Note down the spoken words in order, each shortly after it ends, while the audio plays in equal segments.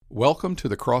Welcome to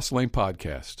the Cross Lane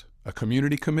Podcast, a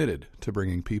community committed to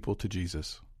bringing people to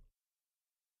Jesus.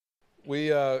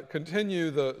 We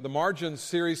continue the Margins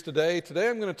series today. Today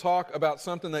I'm going to talk about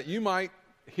something that you might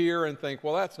hear and think,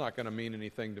 well, that's not going to mean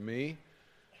anything to me.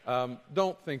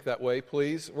 Don't think that way,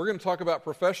 please. We're going to talk about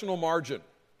professional margin.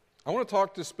 I want to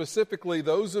talk to specifically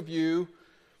those of you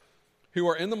who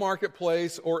are in the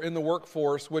marketplace or in the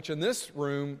workforce, which in this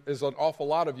room is an awful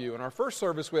lot of you. In our first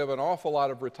service, we have an awful lot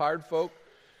of retired folk.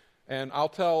 And I'll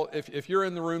tell, if you're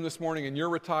in the room this morning and you're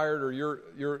retired or you're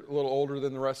a little older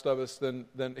than the rest of us, then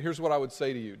here's what I would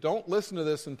say to you. Don't listen to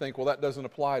this and think, well, that doesn't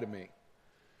apply to me.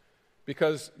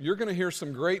 Because you're going to hear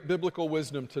some great biblical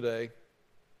wisdom today,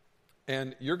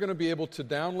 and you're going to be able to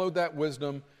download that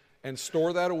wisdom and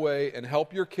store that away and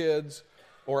help your kids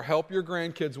or help your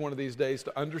grandkids one of these days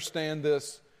to understand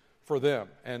this for them.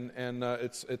 And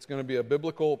it's going to be a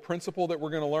biblical principle that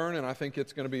we're going to learn, and I think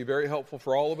it's going to be very helpful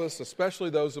for all of us, especially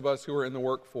those of us who are in the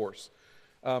workforce.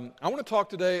 I want to talk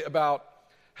today about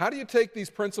how do you take these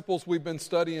principles we've been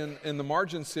studying in the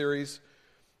Margin series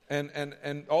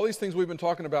and all these things we've been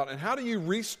talking about, and how do you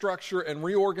restructure and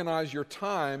reorganize your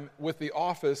time with the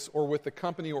office or with the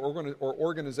company or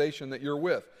organization that you're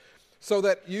with, so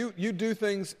that you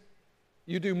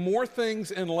do more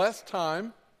things in less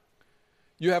time,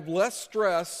 you have less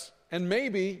stress, and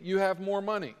maybe you have more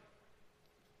money.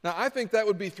 Now, I think that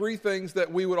would be three things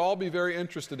that we would all be very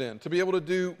interested in: to be able to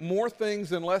do more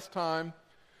things in less time,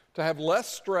 to have less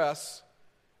stress,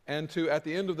 and to, at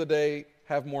the end of the day,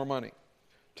 have more money.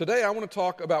 Today, I want to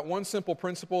talk about one simple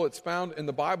principle. It's found in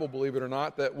the Bible, believe it or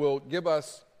not, that will give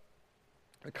us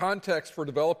a context for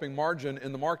developing margin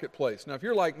in the marketplace. Now, if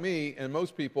you're like me and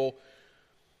most people,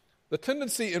 the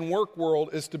tendency in work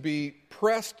world is to be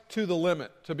pressed to the limit,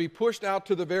 to be pushed out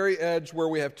to the very edge where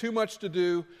we have too much to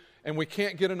do and we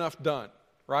can't get enough done,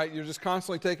 right? You're just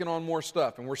constantly taking on more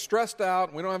stuff, and we're stressed out,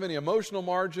 and we don't have any emotional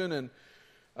margin,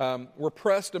 and we're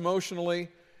pressed emotionally.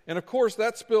 And of course,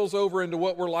 that spills over into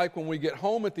what we're like when we get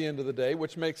home at the end of the day,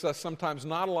 which makes us sometimes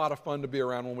not a lot of fun to be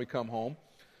around when we come home.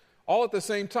 All at the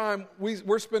same time,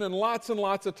 we're spending lots and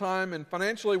lots of time, and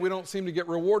financially we don't seem to get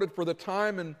rewarded for the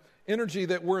time and energy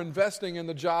that we're investing in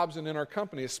the jobs and in our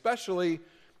company, especially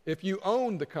if you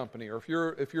own the company or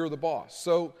if you're the boss.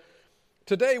 So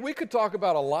today we could talk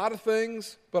about a lot of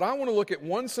things, but I want to look at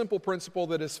one simple principle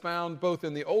that is found both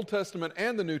in the Old Testament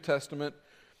and the New Testament.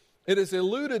 It is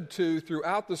alluded to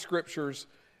throughout the Scriptures,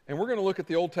 and we're going to look at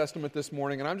the Old Testament this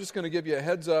morning, and I'm just going to give you a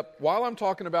heads up. While I'm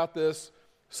talking about this,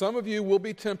 some of you will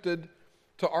be tempted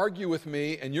to argue with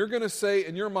me, and you're going to say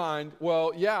in your mind,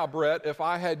 well, yeah, Brett, if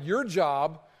I had your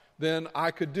job, then I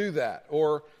could do that.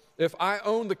 Or if I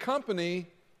owned the company,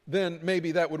 then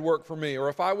maybe that would work for me. Or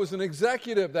if I was an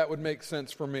executive, that would make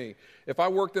sense for me. If I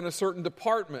worked in a certain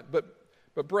department. But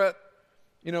Brett,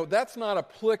 that's not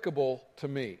applicable to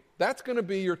me. That's going to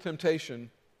be your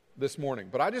temptation this morning.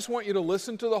 But I just want you to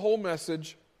listen to the whole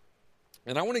message,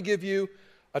 and I want to give you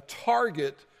a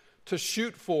target to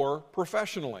shoot for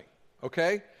professionally,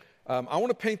 okay? I want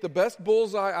to paint the best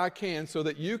bullseye I can so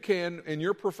that you can, in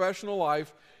your professional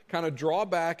life, kind of draw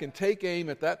back and take aim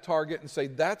at that target and say,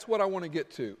 that's what I want to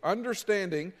get to.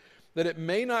 Understanding that it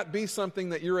may not be something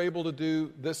that you're able to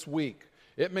do this week.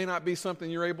 It may not be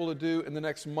something you're able to do in the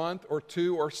next month or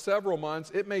two or several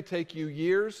months. It may take you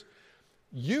years.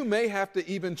 You may have to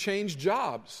even change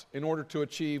jobs in order to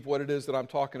achieve what it is that I'm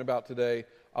talking about today.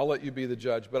 I'll let you be the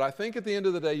judge. But I think at the end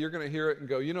of the day, you're going to hear it and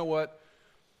go, you know what?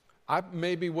 I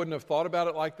maybe wouldn't have thought about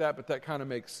it like that, but that kind of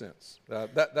makes sense.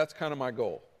 That's kind of my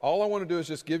goal. All I want to do is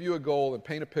just give you a goal and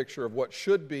paint a picture of what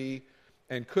should be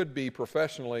and could be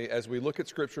professionally as we look at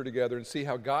Scripture together and see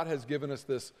how God has given us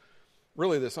this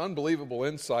unbelievable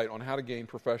insight on how to gain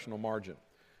professional margin,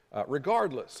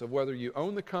 regardless of whether you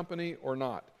own the company or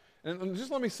not. And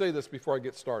just let me say this before I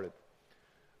get started.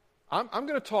 I'm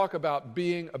going to talk about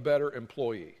being a better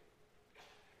employee.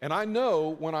 And I know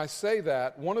when I say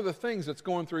that, one of the things that's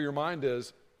going through your mind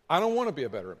is, I don't want to be a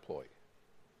better employee.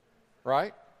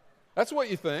 Right? That's what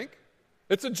you think.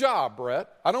 It's a job, Brett.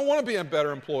 I don't want to be a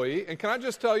better employee. And can I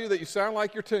just tell you that you sound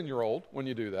like your 10-year-old when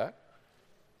you do that?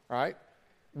 Right?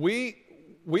 We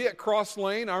at Cross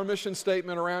Lane, our mission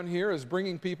statement around here is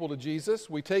bringing people to Jesus.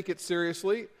 We take it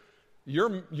seriously.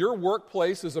 Your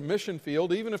workplace is a mission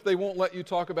field. Even if they won't let you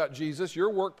talk about Jesus,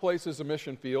 your workplace is a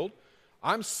mission field.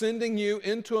 I'm sending you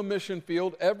into a mission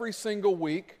field every single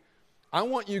week. I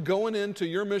want you going into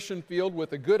your mission field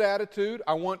with a good attitude.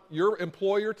 I want your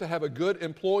employer to have a good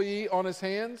employee on his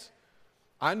hands.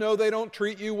 I know they don't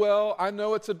treat you well. I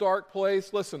know it's a dark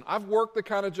place. Listen, I've worked the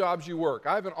kind of jobs you work.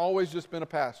 I haven't always just been a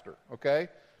pastor, okay?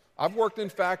 I've worked in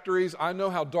factories. I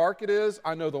know how dark it is.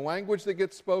 I know the language that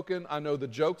gets spoken. I know the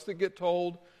jokes that get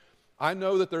told. I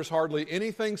know that there's hardly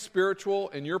anything spiritual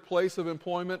in your place of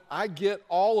employment. I get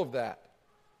all of that.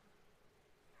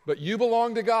 But you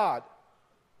belong to God.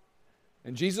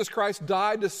 And Jesus Christ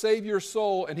died to save your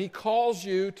soul, and He calls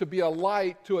you to be a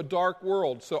light to a dark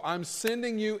world. So I'm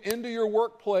sending you into your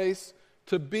workplace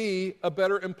to be a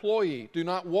better employee. Do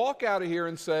not walk out of here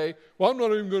and say, well, I'm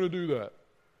not even going to do that.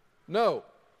 No.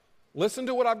 Listen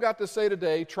to what I've got to say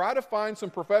today. Try to find some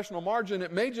professional margin.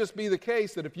 It may just be the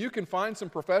case that if you can find some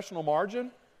professional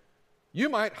margin, you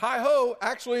might, hi-ho,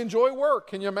 actually enjoy work.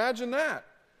 Can you imagine that?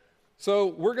 So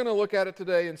we're going to look at it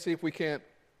today and see if we can't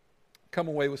come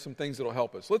away with some things that will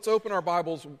help us. Let's open our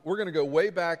Bibles. We're going to go way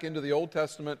back into the Old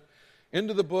Testament,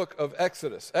 into the book of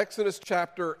Exodus. Exodus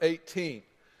chapter 18.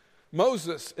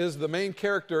 Moses is the main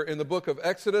character in the book of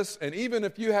Exodus, and even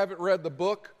if you haven't read the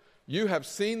book, you have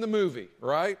seen the movie,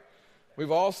 right? We've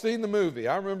all seen the movie.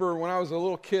 I remember when I was a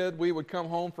little kid, we would come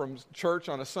home from church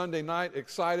on a Sunday night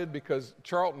excited because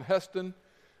Charlton Heston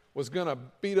was going to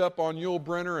beat up on Yul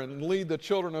Brynner and lead the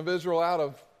children of Israel out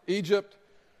of Egypt.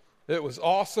 It was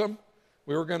awesome.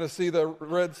 We were going to see the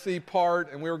Red Sea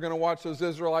part, and we were going to watch those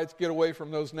Israelites get away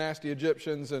from those nasty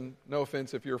Egyptians. And no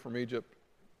offense if you're from Egypt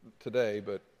today,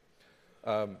 but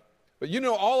you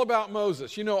know all about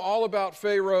Moses. You know all about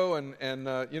Pharaoh and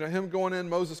him going in,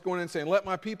 Moses going in saying, let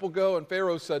my people go. And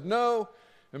Pharaoh said no.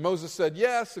 And Moses said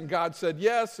yes. And God said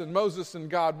yes. And Moses and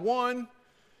God won.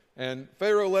 And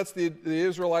Pharaoh lets the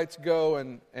Israelites go.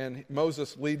 And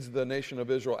Moses leads the nation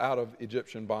of Israel out of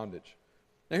Egyptian bondage.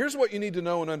 Now here's what you need to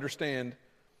know and understand.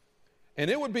 And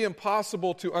it would be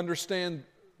impossible to understand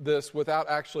this without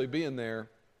actually being there.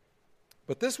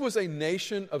 But this was a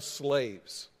nation of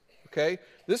slaves. Okay?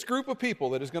 This group of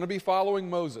people that is going to be following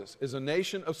Moses is a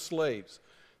nation of slaves.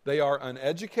 They are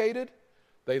uneducated.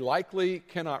 They likely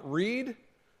cannot read.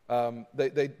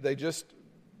 They've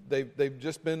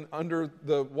just been under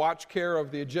the watch care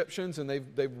of the Egyptians, and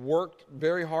they've worked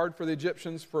very hard for the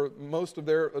Egyptians for most of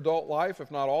their adult life,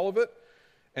 if not all of it.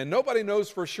 And nobody knows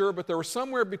for sure, but there were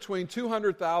somewhere between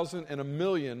 200,000 and 1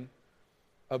 million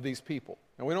of these people.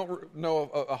 And we don't know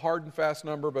a hard and fast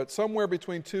number, but somewhere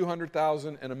between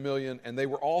 200,000 and 1 million, and they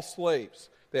were all slaves.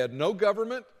 They had no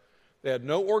government, they had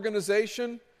no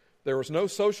organization, there was no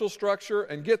social structure,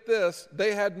 and get this,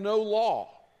 they had no law.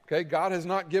 Okay, God has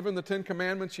not given the 10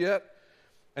 Commandments yet,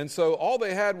 and so all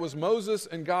they had was Moses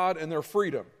and God and their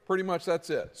freedom. Pretty much that's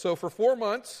it. So for 4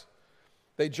 months,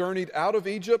 they journeyed out of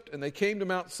Egypt, and they came to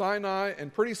Mount Sinai,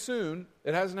 and pretty soon,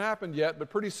 it hasn't happened yet, but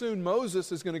pretty soon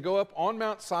Moses is going to go up on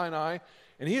Mount Sinai,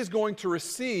 and he is going to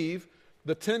receive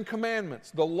the 10 Commandments,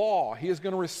 the law. He is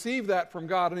going to receive that from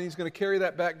God, and he's going to carry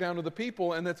that back down to the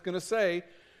people, and that's going to say,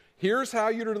 here's how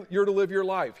you're to live your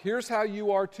life. Here's how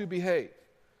you are to behave.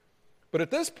 But at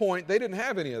this point, they didn't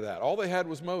have any of that. All they had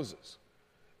was Moses.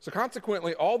 So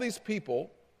consequently, all these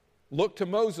people looked to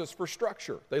Moses for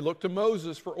structure. They looked to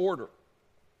Moses for order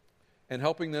and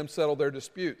helping them settle their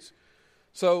disputes.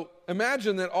 So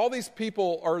imagine that all these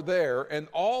people are there, and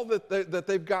all that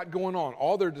they've got going on,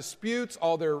 all their disputes,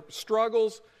 all their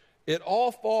struggles, it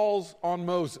all falls on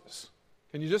Moses.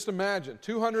 Can you just imagine?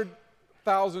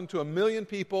 200,000 to 1 million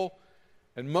people,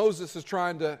 and Moses is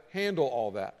trying to handle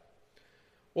all that.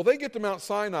 Well, they get to Mount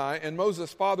Sinai, and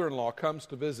Moses' father-in-law comes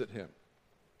to visit him.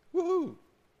 Woohoo!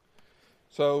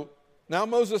 So now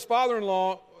Moses'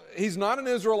 father-in-law, he's not an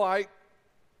Israelite.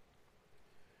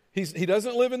 He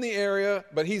doesn't live in the area,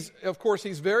 but he's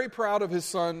very proud of his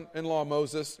son-in-law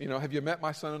Moses. You know, have you met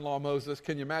my son-in-law Moses?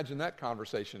 Can you imagine that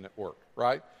conversation at work,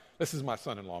 right? This is my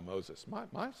son-in-law Moses.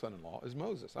 My son-in-law is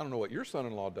Moses. I don't know what your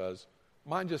son-in-law does.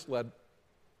 Mine just led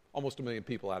almost 1 million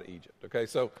people out of Egypt, okay?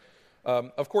 So,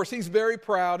 of course, he's very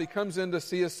proud. He comes in to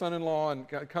see his son-in-law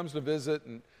and comes to visit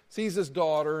and sees his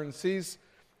daughter and sees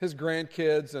his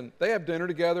grandkids, and they have dinner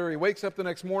together. He wakes up the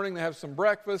next morning, they have some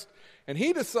breakfast, and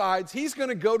he decides he's going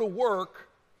to go to work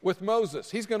with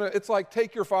Moses. It's like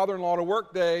take your father-in-law to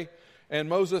work day, and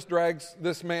Moses drags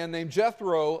this man named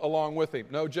Jethro along with him.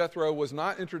 No, Jethro was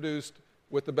not introduced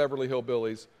with the Beverly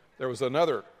Hillbillies. There was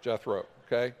another Jethro,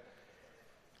 okay?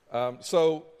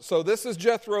 So this is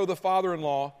Jethro, the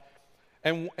father-in-law,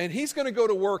 and he's going to go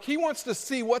to work. He wants to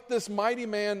see what this mighty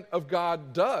man of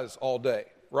God does all day.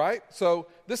 Right? So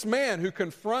this man who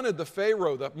confronted the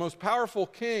Pharaoh, the most powerful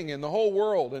king in the whole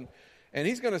world, and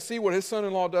he's going to see what his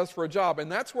son-in-law does for a job. And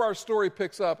that's where our story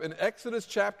picks up in Exodus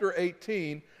chapter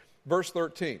 18, verse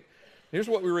 13. Here's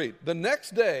what we read. The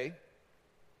next day,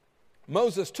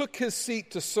 Moses took his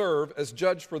seat to serve as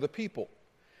judge for the people,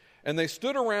 and they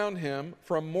stood around him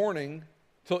from morning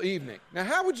till evening. Now,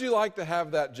 how would you like to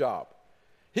have that job?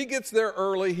 He gets there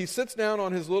early, he sits down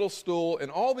on his little stool,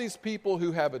 and all these people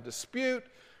who have a dispute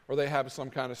or they have some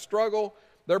kind of struggle,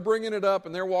 they're bringing it up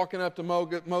and they're walking up to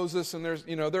Moses, and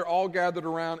they're all gathered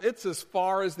around. It's as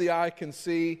far as the eye can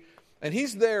see, and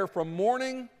he's there from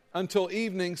morning until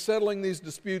evening settling these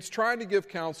disputes, trying to give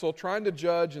counsel, trying to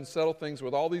judge and settle things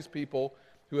with all these people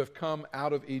who have come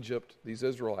out of Egypt, these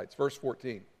Israelites. Verse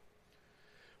 14.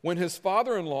 When his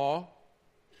father-in-law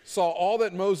saw all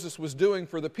that Moses was doing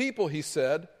for the people, he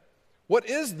said, "What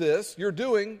is this you're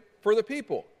doing for the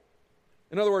people?"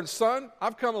 In other words, son,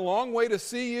 I've come a long way to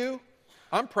see you.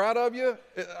 I'm proud of you.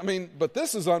 But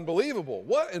this is unbelievable.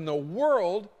 What in the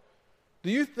world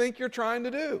do you think you're trying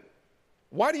to do?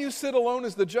 Why do you sit alone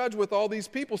as the judge with all these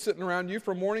people sitting around you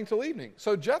from morning till evening?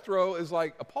 So Jethro is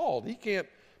like appalled. He can't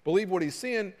believe what he's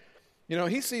seeing.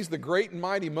 He sees the great and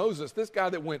mighty Moses, this guy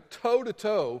that went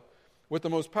toe-to-toe with the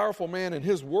most powerful man in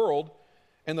his world,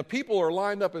 and the people are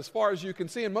lined up as far as you can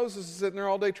see, and Moses is sitting there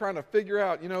all day trying to figure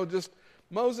out,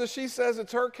 Moses, she says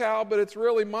it's her cow, but it's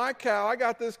really my cow. I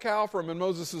got this cow from him. And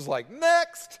Moses is like,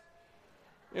 next!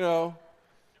 Well,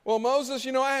 Moses,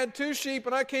 I had 2 sheep,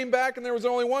 and I came back, and there was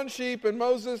only 1 sheep, and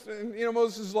Moses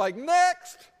is like,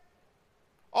 next!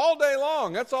 All day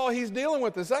long, that's all he's dealing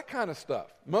with is that kind of stuff.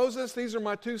 Moses, these are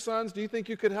my 2 sons. Do you think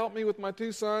you could help me with my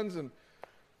 2 sons? And,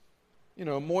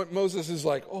 Moses is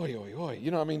like, oi, oi,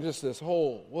 oi. Just this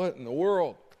whole, what in the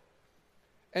world?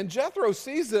 And Jethro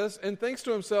sees this and thinks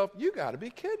to himself, you got to be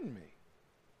kidding me.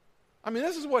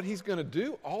 This is what he's going to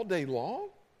do all day long?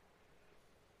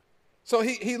 So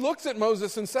he looks at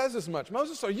Moses and says as much.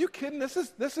 Moses, are you kidding? This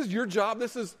is your job?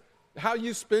 This is how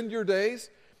you spend your days?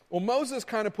 Well, Moses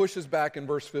kind of pushes back in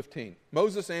verse 15.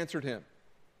 Moses answered him,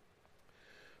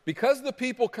 because the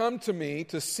people come to me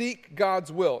to seek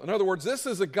God's will. In other words, this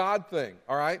is a God thing,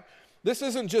 all right? This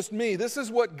isn't just me. This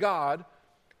is what God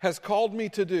has called me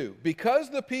to do. Because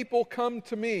the people come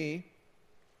to me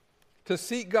to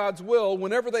seek God's will,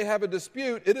 whenever they have a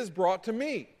dispute, it is brought to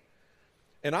me.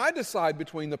 And I decide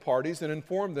between the parties and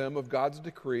inform them of God's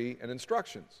decree and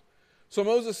instructions. So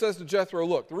Moses says to Jethro,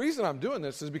 look, the reason I'm doing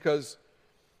this is because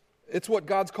it's what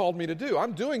God's called me to do.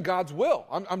 I'm doing God's will.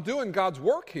 I'm doing God's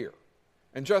work here.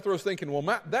 And Jethro's thinking,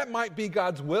 well, that might be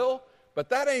God's will, but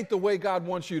that ain't the way God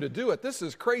wants you to do it. This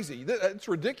is crazy. It's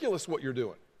ridiculous what you're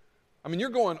doing. You're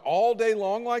going all day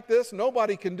long like this.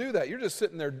 Nobody can do that. You're just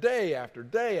sitting there day after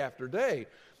day after day,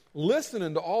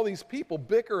 listening to all these people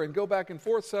bicker and go back and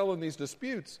forth settling these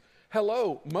disputes.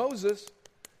 Hello, Moses,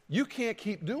 you can't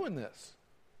keep doing this.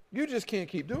 You just can't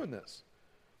keep doing this.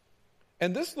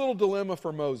 And this little dilemma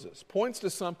for Moses points to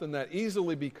something that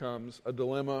easily becomes a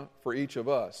dilemma for each of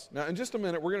us. Now, in just a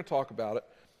minute, we're going to talk about it.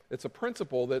 It's a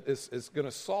principle that is going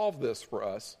to solve this for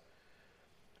us.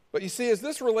 But you see, as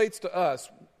this relates to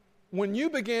us, when you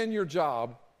began your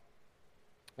job,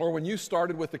 or when you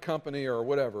started with the company or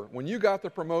whatever, when you got the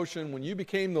promotion, when you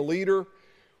became the leader,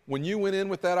 when you went in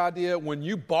with that idea, when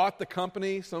you bought the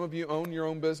company, some of you own your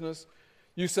own business,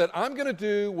 you said, I'm going to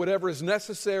do whatever is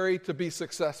necessary to be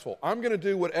successful. I'm going to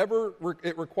do whatever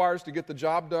it requires to get the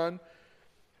job done.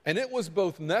 And it was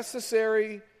both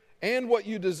necessary and what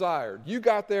you desired. You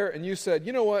got there and you said,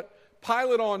 you know what?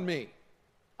 Pile it on me.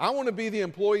 I want to be the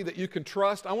employee that you can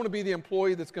trust. I want to be the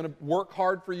employee that's going to work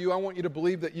hard for you. I want you to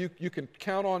believe that you can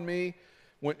count on me.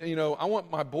 When, I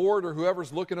want my board or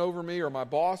whoever's looking over me or my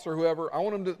boss or whoever, I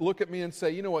want them to look at me and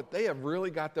say, you know what? They have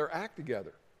really got their act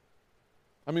together.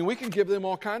 We can give them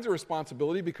all kinds of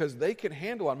responsibility because they can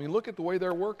handle it. Look at the way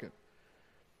they're working.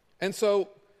 And so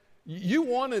you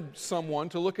wanted someone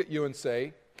to look at you and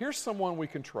say, here's someone we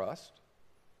can trust,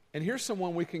 and here's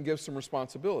someone we can give some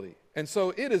responsibility. And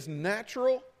so it is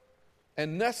natural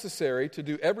and necessary to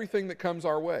do everything that comes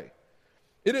our way.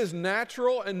 It is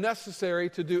natural and necessary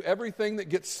to do everything that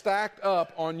gets stacked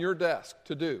up on your desk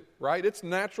to do, right? It's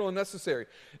natural and necessary.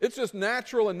 It's just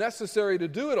natural and necessary to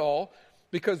do it all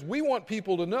because we want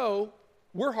people to know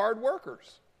we're hard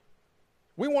workers.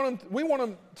 We want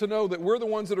them to know that we're the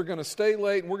ones that are going to stay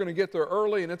late and we're going to get there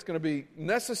early, and it's going to be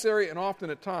necessary and often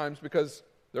at times because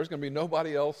there's going to be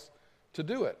nobody else to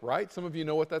do it, right? Some of you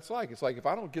know what that's like. It's like, if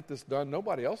I don't get this done,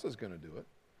 nobody else is going to do it.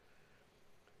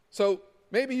 So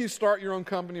maybe you start your own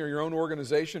company or your own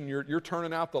organization. You're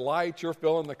turning out the lights. You're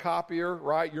filling the copier,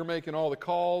 right? You're making all the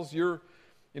calls. You're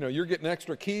getting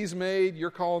extra keys made.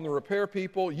 You're calling the repair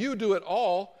people. You do it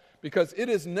all because it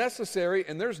is necessary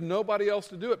and there's nobody else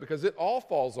to do it because it all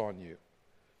falls on you.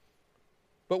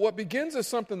 But what begins as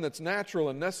something that's natural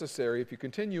and necessary, if you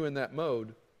continue in that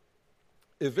mode,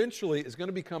 eventually is going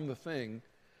to become the thing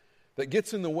that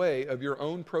gets in the way of your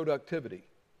own productivity.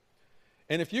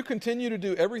 And if you continue to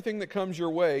do everything that comes your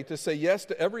way, to say yes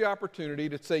to every opportunity,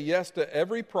 to say yes to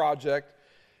every project,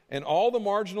 and all the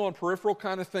marginal and peripheral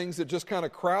kind of things that just kind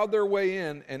of crowd their way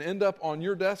in and end up on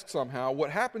your desk somehow, what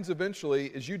happens eventually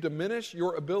is you diminish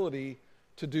your ability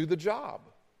to do the job.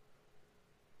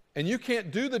 And you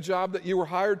can't do the job that you were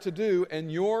hired to do,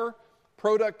 and your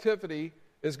productivity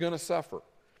is going to suffer.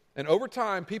 And over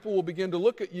time, people will begin to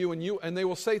look at you and they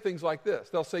will say things like this.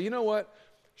 They'll say, you know what?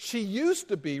 She used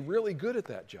to be really good at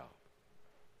that job,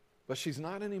 but she's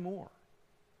not anymore.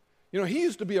 You know, he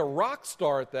used to be a rock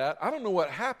star at that. I don't know what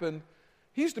happened.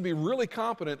 He used to be really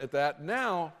competent at that.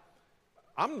 Now,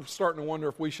 I'm starting to wonder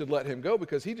if we should let him go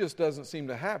because he just doesn't seem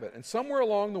to have it. And somewhere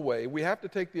along the way, we have to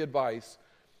take the advice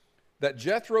that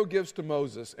Jethro gives to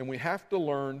Moses, and we have to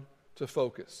learn to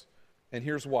focus. And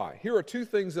here's why. Here are two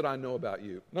things that I know about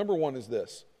you. Number one is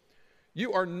this.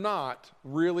 You are not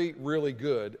really, really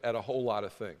good at a whole lot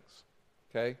of things.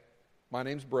 Okay? My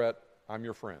name's Brett. I'm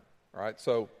your friend. All right?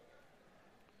 So,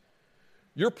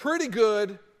 you're pretty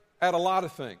good at a lot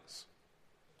of things.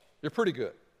 You're pretty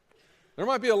good. There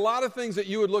might be a lot of things that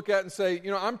you would look at and say, you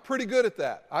know, I'm pretty good at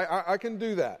that. I can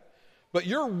do that. But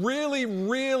you're really,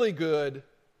 really good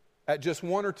at just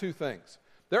one or two things.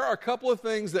 There are a couple of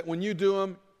things that when you do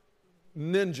them,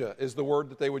 ninja is the word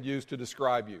that they would use to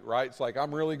describe you, right? It's like,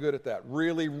 I'm really good at that.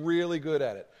 Really, really good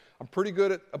at it. I'm pretty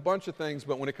good at a bunch of things,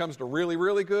 but when it comes to really,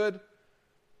 really good,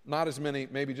 not as many,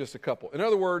 maybe just a couple. In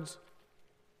other words,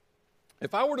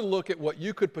 if I were to look at what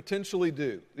you could potentially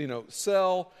do, you know,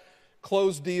 sell,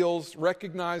 close deals,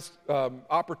 recognize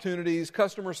opportunities,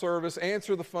 customer service,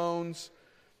 answer the phones,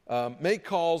 make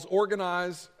calls,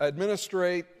 organize,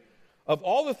 administrate, of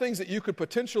all the things that you could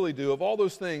potentially do, of all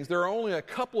those things, there are only a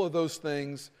couple of those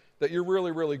things that you're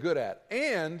really, really good at.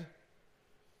 And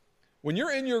when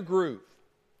you're in your groove,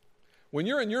 when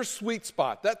you're in your sweet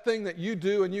spot, that thing that you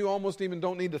do and you almost even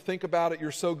don't need to think about it,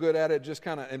 you're so good at it, just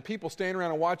kind of, and people stand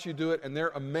around and watch you do it and they're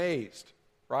amazed,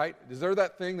 right? Is there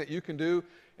that thing that you can do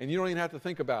and you don't even have to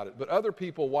think about it? But other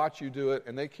people watch you do it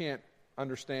and they can't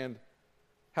understand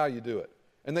how you do it.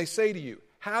 And they say to you,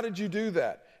 how did you do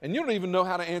that? And you don't even know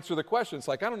how to answer the question. It's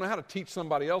like, I don't know how to teach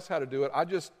somebody else how to do it.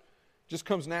 Just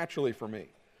comes naturally for me.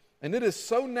 And it is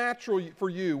so natural for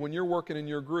you when you're working in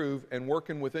your groove and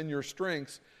working within your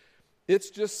strengths. It's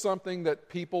just something that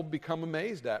people become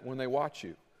amazed at when they watch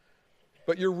you.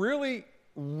 But you're really,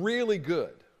 really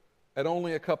good at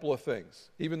only a couple of things,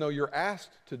 even though you're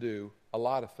asked to do a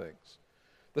lot of things.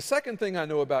 The second thing I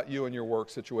know about you and your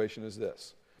work situation is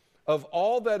this. Of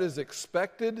all that is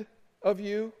expected of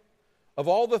you, of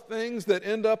all the things that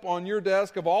end up on your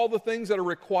desk, of all the things that are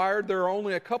required, there are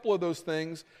only a couple of those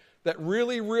things that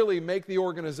really, really make the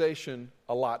organization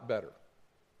a lot better.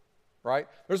 Right?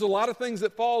 There's a lot of things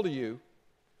that fall to you.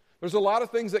 There's a lot of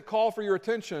things that call for your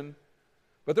attention.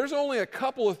 But there's only a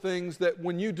couple of things that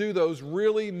when you do those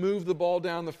really move the ball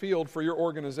down the field for your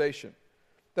organization.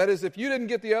 That is, if you didn't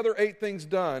get the other 8 things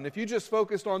done, if you just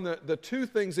focused on the 2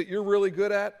 things that you're really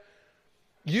good at,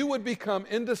 you would become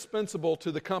indispensable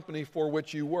to the company for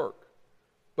which you work.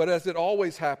 But as it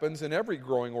always happens in every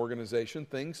growing organization,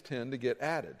 things tend to get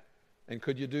added. And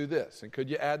could you do this? And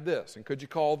could you add this? And could you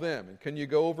call them? And can you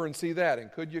go over and see that?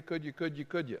 And could you?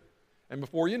 And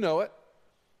before you know it,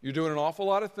 you're doing an awful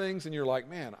lot of things and you're like,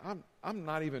 man, I'm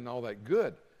not even all that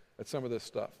good at some of this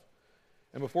stuff.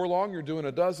 And before long, you're doing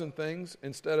a dozen things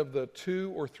instead of the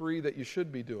 2 or 3 that you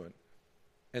should be doing.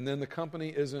 And then the company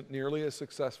isn't nearly as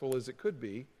successful as it could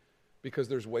be because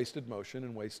there's wasted motion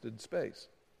and wasted space.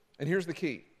 And here's the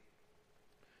key.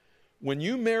 When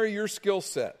you marry your skill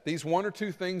set, these 1 or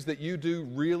 2 things that you do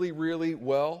really, really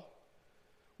well,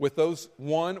 with those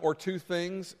 1 or 2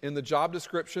 things in the job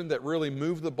description that really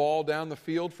move the ball down the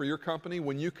field for your company,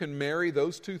 when you can marry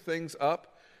those 2 things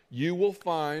up, you will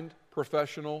find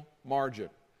professional margin.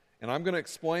 And I'm going to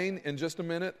explain in just a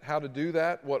minute how to do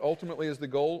that, what ultimately is the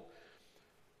goal.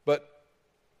 But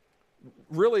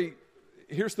really,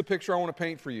 here's the picture I want to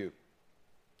paint for you.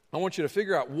 I want you to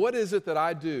figure out, what is it that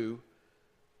I do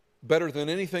better than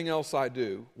anything else I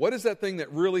do? What is that thing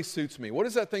that really suits me? What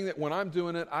is that thing that when I'm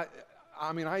doing it, I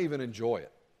even enjoy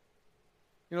it?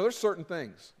 You know, there's certain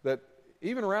things that,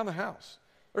 even around the house,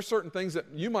 there's certain things that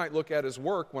you might look at as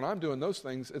work. When I'm doing those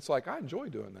things, it's like, I enjoy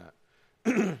doing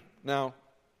that. Now,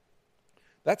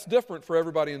 that's different for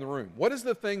everybody in the room. What is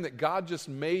the thing that God just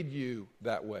made you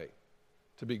that way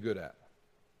to be good at?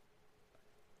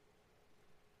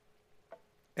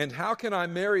 And how can I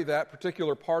marry that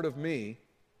particular part of me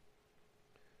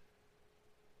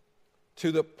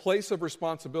to the place of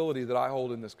responsibility that I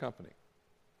hold in this company?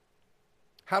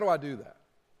 How do I do that?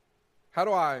 How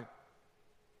do I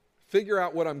figure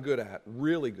out what I'm good at,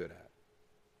 really good at,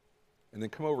 and then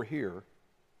come over here,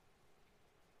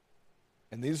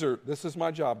 and this is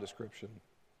my job description,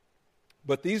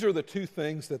 but these are the two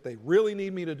things that they really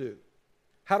need me to do.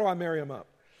 How do I marry them up?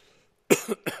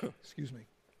 Excuse me.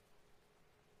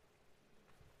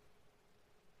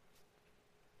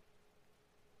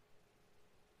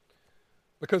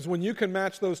 Because when you can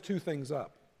match those two things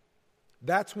up,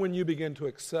 that's when you begin to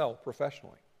excel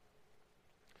professionally.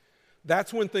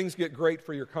 That's when things get great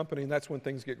for your company, and that's when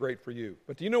things get great for you.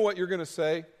 But do you know what you're going to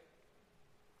say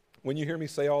when you hear me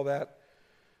say all that?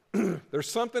 There's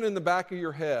something in the back of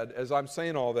your head as I'm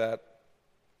saying all that,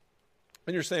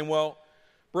 and you're saying, well,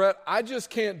 Brett, I just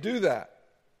can't do that.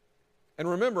 And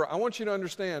remember, I want you to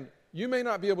understand, you may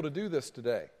not be able to do this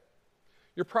today.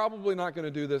 You're probably not going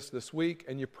to do this week,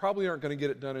 and you probably aren't going to get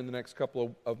it done in the next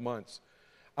couple of months.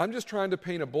 I'm just trying to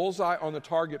paint a bullseye on the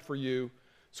target for you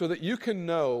so that you can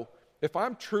know if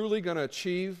I'm truly going to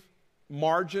achieve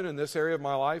margin in this area of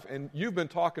my life, and you've been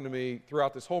talking to me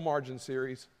throughout this whole margin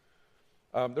series.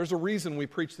 There's a reason we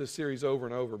preach this series over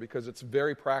and over, because it's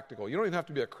very practical. You don't even have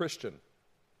to be a Christian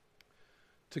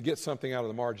to get something out of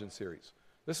the margin series.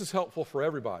 This is helpful for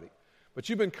everybody. But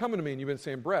you've been coming to me and you've been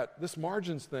saying, Brett, this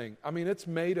margins thing, it's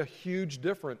made a huge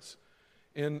difference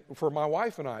for my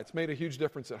wife and I. It's made a huge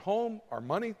difference at home. Our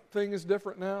money thing is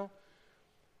different now.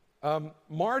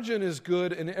 Margin is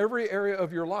good in every area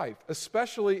of your life,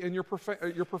 especially in your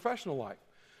professional life.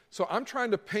 So I'm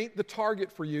trying to paint the target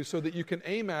for you so that you can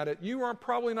aim at it. You are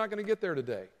probably not going to get there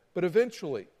today, but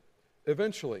eventually,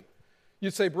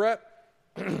 you'd say, Brett,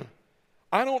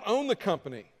 I don't own the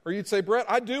company. Or you'd say, Brett,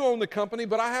 I do own the company,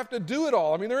 but I have to do it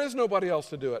all. There is nobody else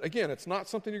to do it. Again, it's not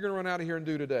something you're going to run out of here and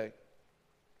do today.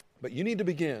 But you need to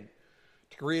begin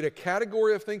to create a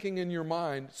category of thinking in your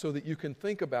mind so that you can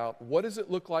think about, what does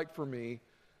it look like for me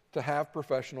to have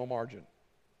professional margin?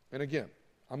 And again,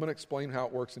 I'm going to explain how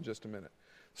it works in just a minute.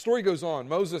 The story goes on.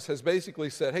 Moses has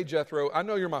basically said, hey, Jethro, I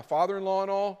know you're my father-in-law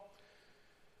and all,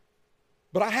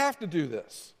 but I have to do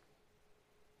this.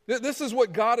 This is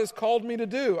what God has called me to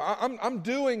do. I'm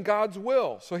doing God's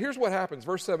will. So here's what happens.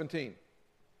 Verse 17.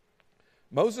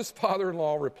 Moses'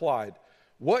 father-in-law replied,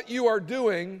 what you are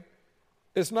doing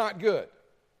is not good.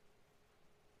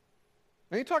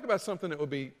 Now you talk about something that would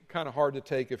be kind of hard to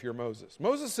take if you're Moses.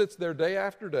 Moses sits there day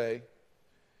after day.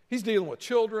 He's dealing with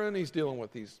children. He's dealing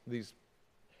with these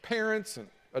parents and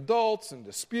adults and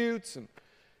disputes. And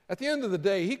at the end of the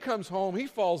day, he comes home. He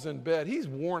falls in bed. He's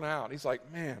worn out. He's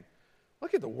like, man,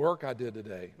 look at the work I did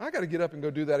today. I got to get up and go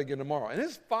do that again tomorrow. And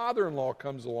his father-in-law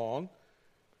comes along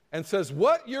and says,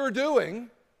 what you're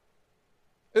doing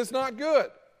is not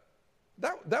good.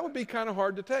 That would be kind of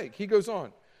hard to take. He goes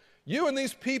on, you and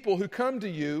these people who come to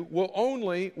you will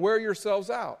only wear yourselves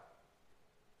out.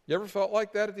 You ever felt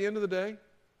like that at the end of the day?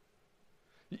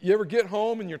 You ever get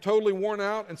home and you're totally worn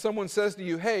out and someone says to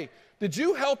you, hey, did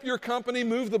you help your company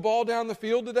move the ball down the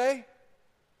field today?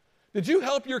 Did you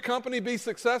help your company be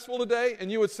successful today?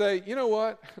 And you would say, you know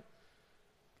what?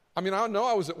 I know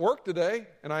I was at work today,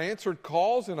 and I answered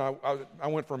calls, and I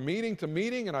went from meeting to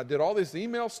meeting, and I did all this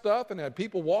email stuff, and I had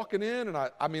people walking in, and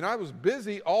I was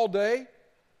busy all day.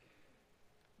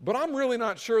 But I'm really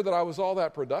not sure that I was all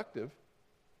that productive.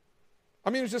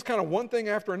 It was just kind of one thing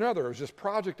after another. It was just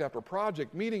project after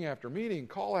project, meeting after meeting,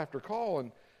 call after call,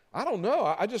 and I don't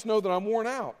know. I just know that I'm worn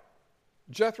out.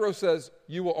 Jethro says,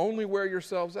 you will only wear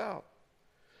yourselves out.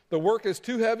 The work is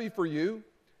too heavy for you.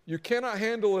 You cannot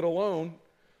handle it alone.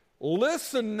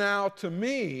 Listen now to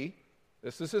me.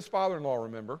 This is his father-in-law,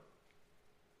 remember.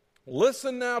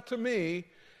 Listen now to me,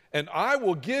 and I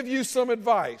will give you some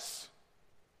advice.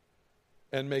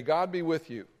 And may God be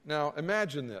with you. Now,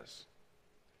 imagine this.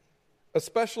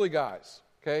 Especially guys,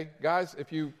 okay? Guys,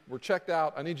 if you were checked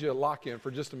out, I need you to lock in for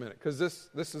just a minute, because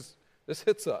this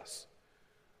hits us.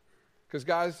 Because,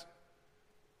 guys,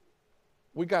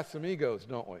 we got some egos,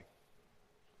 don't we?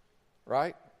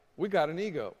 Right? We got an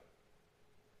ego.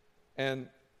 And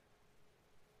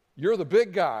you're the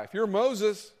big guy. If you're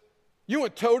Moses, you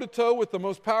went toe-to-toe with the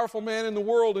most powerful man in the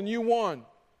world, and you won.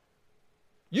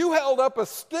 You held up a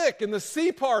stick and the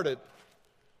sea parted.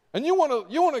 And you want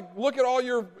to look at all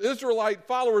your Israelite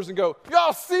followers and go,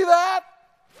 y'all see that?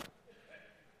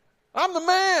 I'm the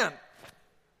man.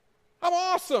 I'm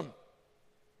awesome.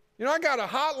 I got a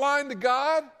hotline to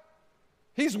God.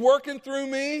 He's working through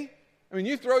me.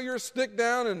 You throw your stick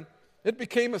down and it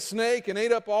became a snake and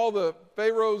ate up all the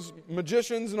Pharaoh's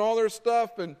magicians and all their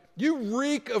stuff, and you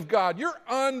reek of God. You're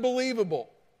unbelievable.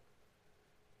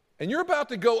 And you're about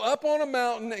to go up on a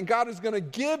mountain, and God is going to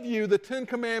give you the 10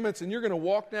 Commandments, and you're going to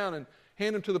walk down and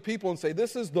hand them to the people and say,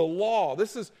 this is the law.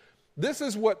 This is This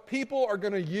is what people are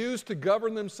going to use to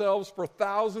govern themselves for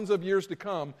thousands of years to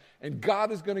come, and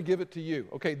God is going to give it to you.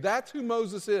 Okay, that's who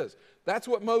Moses is. That's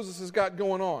what Moses has got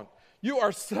going on. You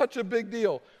are such a big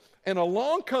deal. And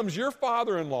along comes your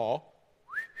father-in-law.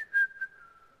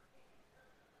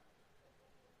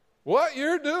 What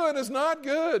you're doing is not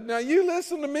good. Now you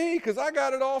listen to me because I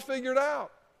got it all figured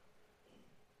out.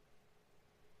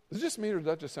 Is it just me or does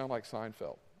that just sound like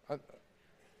Seinfeld?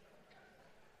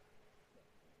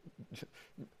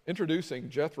 Introducing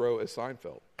Jethro as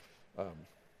Seinfeld.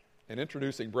 And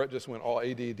introducing Brett just went all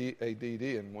ADD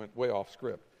and went way off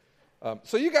script.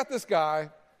 So you got this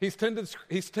guy. He's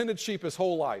tended sheep his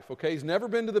whole life, okay? He's never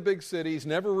been to the big city. He's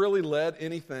never really led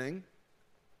anything.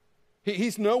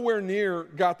 He's nowhere near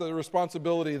got the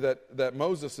responsibility that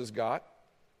Moses has got.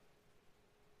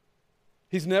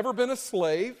 He's never been a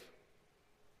slave.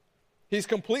 He's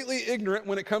completely ignorant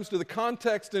when it comes to the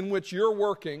context in which you're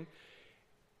working.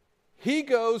 He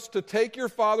goes to take your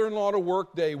father-in-law to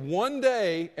work day one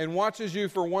day and watches you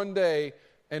for one day,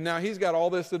 and now he's got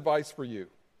all this advice for you.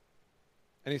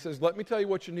 And he says, let me tell you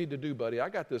what you need to do, buddy. I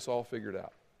got this all figured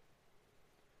out.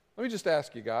 Let me just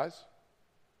ask you guys,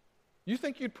 you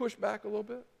think you'd push back a little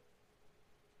bit?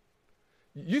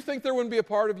 You think there wouldn't be a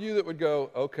part of you that would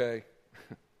go, okay,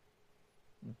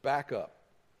 back up.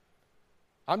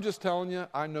 I'm just telling you,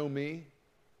 I know me.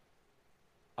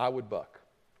 I would buck.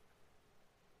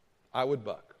 I would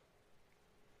buck.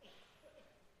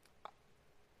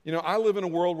 You know, I live in a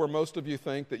world where most of you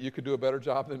think that you could do a better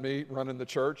job than me running the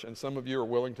church, and some of you are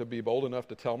willing to be bold enough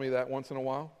to tell me that once in a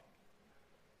while.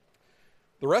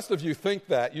 The rest of you think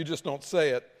that, you just don't say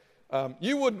it.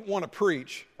 You wouldn't want to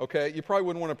preach, okay? You probably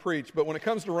wouldn't want to preach, but when it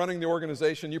comes to running the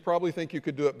organization, you probably think you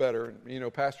could do it better. You know,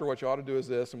 Pastor, what you ought to do is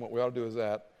this, and what we ought to do is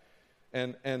that.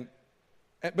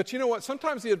 But you know what?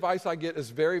 Sometimes the advice I get is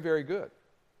very, very good.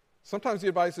 Sometimes the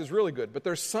advice is really good, but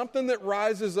there's something that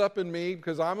rises up in me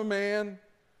because I'm a man,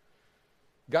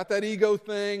 got that ego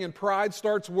thing, and pride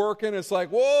starts working. It's like,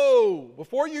 whoa,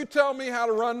 before you tell me how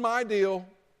to run my deal,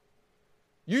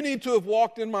 you need to have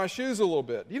walked in my shoes a little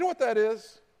bit. You know what that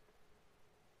is?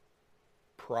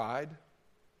 Pride.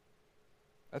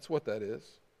 That's what that is.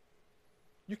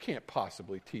 You can't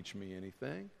possibly teach me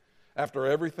anything. After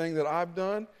everything that I've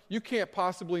done, you can't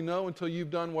possibly know until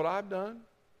you've done what I've done.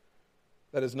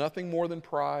 That is nothing more than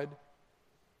pride,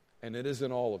 and it is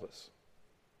in all of us.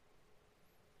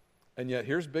 And yet,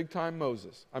 here's big-time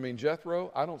Moses. I mean,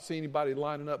 Jethro, I don't see anybody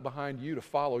lining up behind you to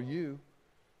follow you.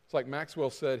 It's like Maxwell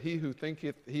said, he who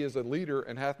thinketh he is a leader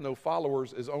and hath no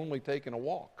followers is only taking a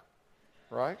walk,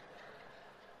 right?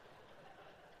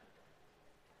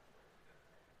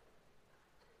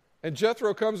 And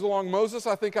Jethro comes along, Moses,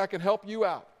 I think I can help you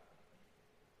out.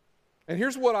 And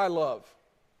here's what I love.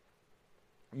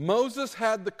 Moses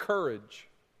had the courage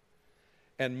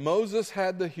and Moses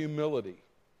had the humility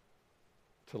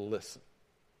to listen.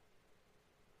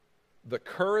 The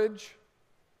courage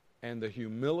and the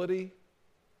humility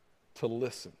to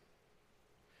listen.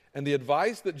 And the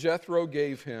advice that Jethro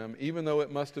gave him, even though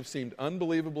it must have seemed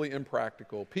unbelievably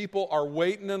impractical, people are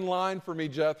waiting in line for me,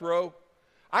 Jethro.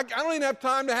 I don't even have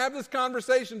time to have this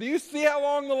conversation. Do you see how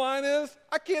long the line is?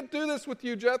 I can't do this with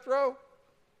you, Jethro.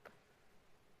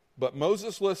 But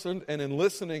Moses listened, and in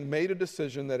listening made a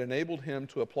decision that enabled him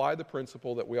to apply the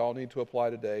principle that we all need to apply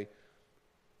today.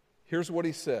 Here's what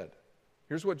he said.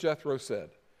 Here's what Jethro said.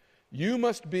 You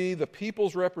must be the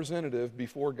people's representative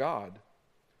before God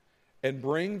and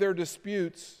bring their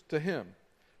disputes to him.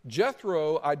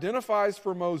 Jethro identifies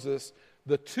for Moses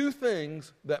the two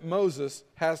things that Moses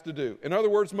has to do. In other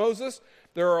words, Moses,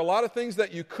 there are a lot of things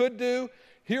that you could do.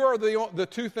 Here are the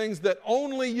two things that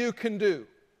only you can do.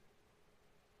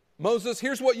 Moses,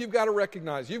 here's what you've got to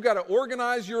recognize. You've got to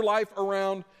organize your life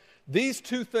around these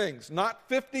two things. Not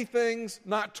 50 things,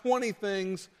 not 20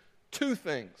 things, two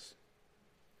things.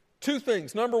 Two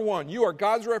things. Number one, you are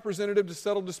God's representative to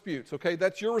settle disputes. Okay,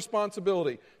 that's your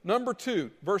responsibility. Number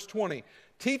two, verse 20,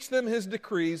 teach them his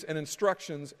decrees and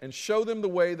instructions and show them the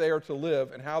way they are to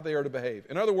live and how they are to behave.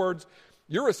 In other words,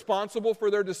 you're responsible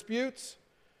for their disputes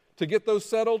to get those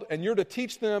settled, and you're to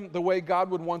teach them the way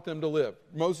God would want them to live.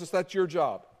 Moses, that's your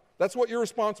job. That's what you're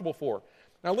responsible for.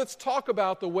 Now let's talk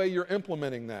about the way you're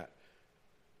implementing that.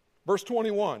 Verse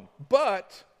 21,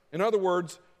 but, in other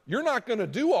words, you're not going to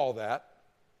do all that.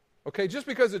 Okay, just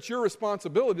because it's your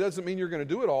responsibility doesn't mean you're going to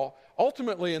do it all.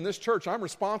 Ultimately, in this church, I'm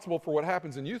responsible for what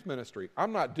happens in youth ministry.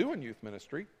 I'm not doing youth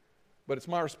ministry, but it's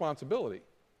my responsibility.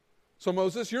 So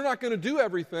Moses, you're not going to do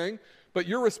everything, but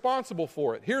you're responsible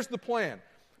for it. Here's the plan.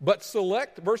 But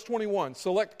select, verse 21,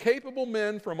 select capable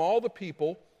men from all the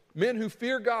people, men who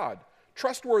fear God,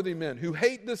 trustworthy men who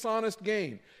hate dishonest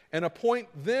gain, and appoint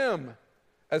them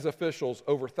as officials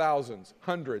over thousands,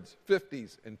 hundreds,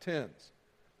 fifties, and tens.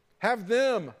 Have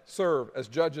them serve as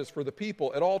judges for the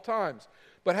people at all times,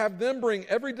 but have them bring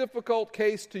every difficult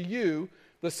case to you.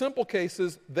 The simple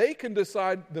cases they can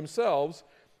decide themselves.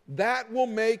 That will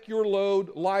make your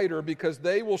load lighter because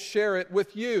they will share it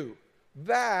with you.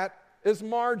 That is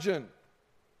margin.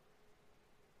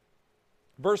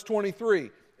 Verse 23,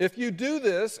 if you do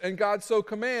this and God so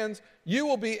commands, you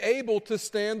will be able to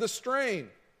stand the strain.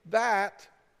 That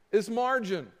is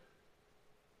margin.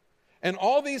 And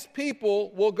all these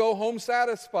people will go home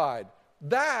satisfied.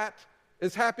 That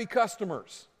is happy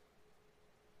customers.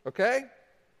 Okay?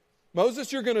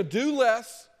 Moses, you're going to do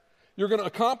less, you're going to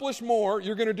accomplish more,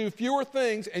 you're going to do fewer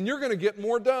things, and you're going to get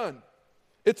more done.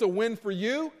 It's a win for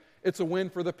you, it's a win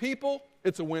for the people,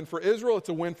 it's a win for Israel, it's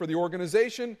a win for the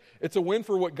organization, it's a win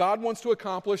for what God wants to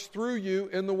accomplish through you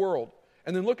in the world.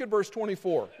 And then look at verse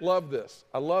 24. Love this.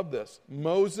 I love this.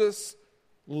 Moses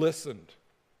listened.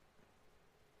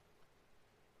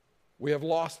 We have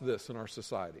lost this in our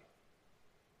society.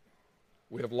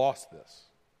 We have lost this.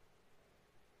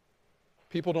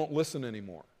 People don't listen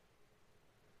anymore.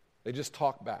 They just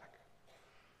talk back.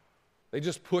 They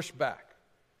just push back.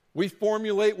 We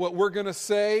formulate what we're going to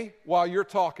say while you're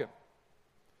talking.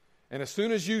 And as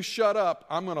soon as you shut up,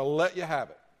 I'm going to let you have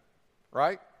it.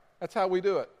 Right? That's how we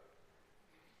do it.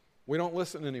 We don't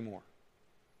listen anymore.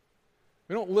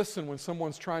 We don't listen when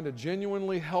someone's trying to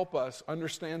genuinely help us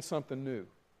understand something new.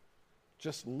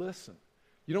 Just listen.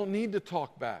 You don't need to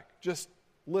talk back. Just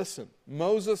listen.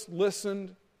 Moses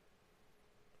listened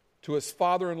to his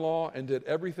father-in-law and did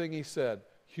everything he said.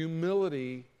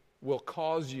 Humility will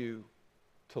cause you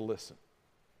to listen.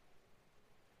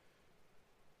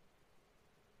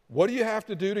 What do you have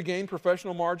to do to gain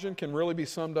professional margin can really be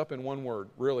summed up in one word.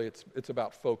 Really, it's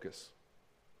about focus.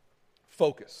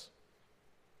 Focus.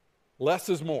 Less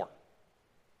is more.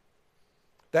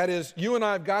 That is, you and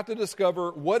I have got to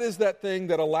discover what is that thing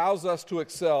that allows us to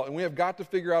excel, and we have got to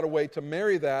figure out a way to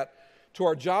marry that to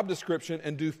our job description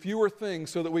and do fewer things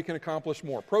so that we can accomplish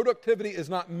more. Productivity is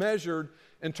not measured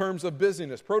in terms of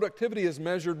busyness. Productivity is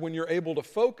measured when you're able to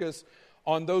focus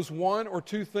on those one or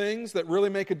two things that really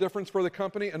make a difference for the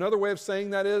company. Another way of saying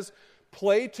that is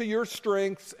play to your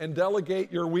strengths and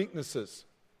delegate your weaknesses.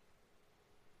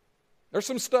 There's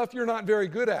some stuff you're not very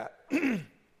good at.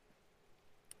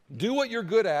 Do what you're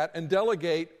good at and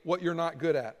delegate what you're not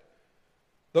good at.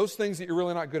 Those things that you're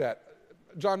really not good at.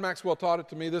 John Maxwell taught it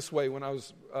to me this way when I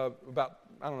was about,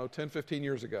 10, 15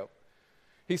 years ago.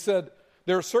 He said,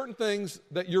 there are certain things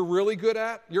that you're really good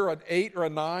at. You're an 8 or a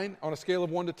 9 on a scale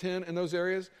of 1 to 10 in those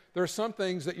areas. There are some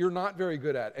things that you're not very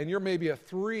good at, and you're maybe a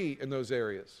 3 in those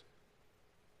areas.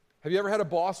 Have you ever had a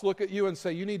boss look at you and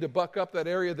say, you need to buck up that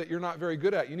area that you're not very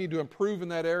good at. You need to improve in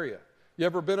that area. You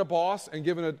ever been a boss and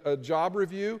given a job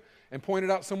review and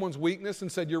pointed out someone's weakness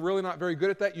and said, you're really not very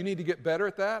good at that, you need to get better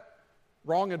at that?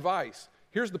 Wrong advice.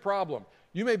 Here's the problem.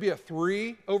 You may be a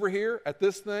 3 over here at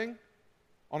this thing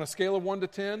on a scale of 1 to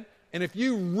 10, and if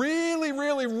you really,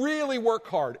 really, really work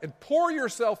hard and pour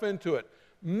yourself into it,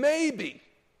 maybe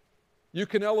you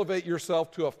can elevate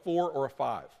yourself to a 4 or a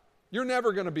 5. You're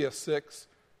never going to be a 6.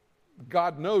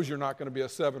 God knows you're not going to be a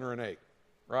 7 or an 8,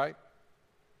 right?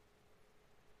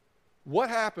 What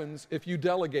happens if you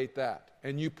delegate that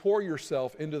and you pour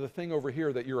yourself into the thing over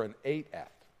here that you're an 8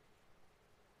 at?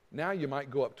 Now you might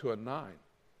go up to a 9.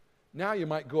 Now you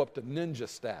might go up to ninja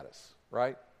status,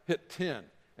 right? Hit 10,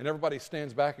 and everybody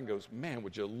stands back and goes, man,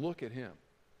 would you look at him?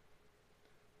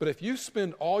 But if you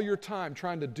spend all your time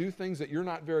trying to do things that you're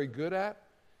not very good at,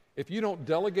 if you don't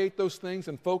delegate those things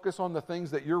and focus on the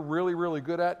things that you're really, really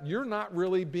good at, you're not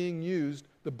really being used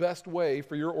the best way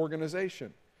for your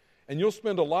organization. And you'll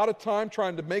spend a lot of time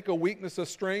trying to make a weakness a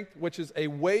strength, which is a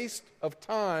waste of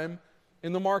time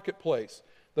in the marketplace.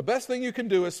 The best thing you can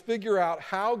do is figure out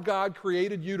how God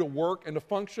created you to work and to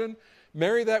function,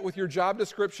 marry that with your job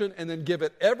description, and then give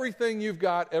it everything you've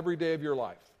got every day of your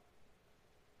life.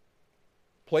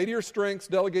 Play to your strengths,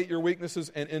 delegate your weaknesses,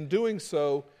 and in doing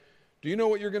so, do you know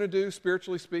what you're going to do,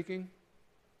 spiritually speaking?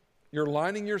 You're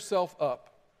lining yourself up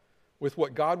with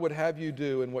what God would have you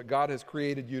do and what God has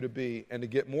created you to be, and to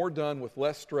get more done with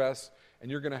less stress, and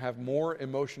you're going to have more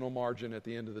emotional margin at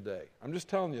the end of the day. I'm just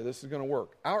telling you, this is going to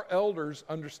work. Our elders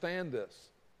understand this.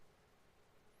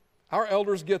 Our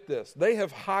elders get this. They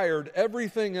have hired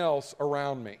everything else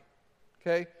around me,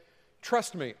 okay?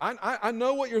 Trust me. I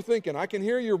know what you're thinking. I can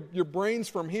hear your brains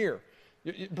from here.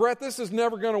 Brett, this is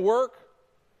never going to work.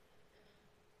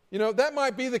 You know, that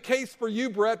might be the case for you,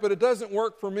 Brett, but it doesn't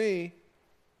work for me.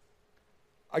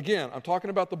 Again, I'm talking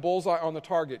about the bullseye on the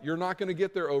target. You're not going to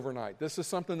get there overnight. This is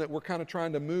something that we're kind of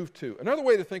trying to move to. Another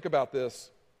way to think about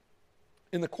this,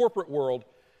 in the corporate world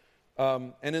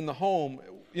and in the home,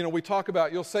 we talk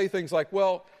about, you'll say things like,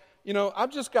 well,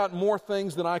 I've just got more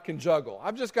things than I can juggle.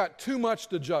 I've just got too much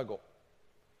to juggle.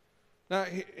 Now,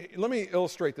 let me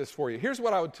illustrate this for you. Here's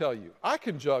what I would tell you. I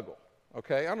can juggle,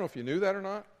 okay? I don't know if you knew that or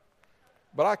not,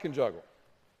 but I can juggle.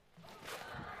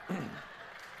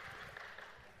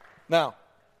 Now,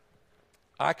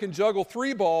 I can juggle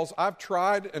 3 balls. I've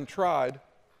tried and tried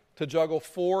to juggle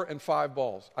 4 and 5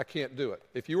 balls. I can't do it.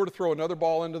 If you were to throw another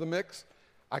ball into the mix,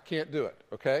 I can't do it,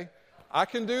 okay? I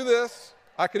can do this.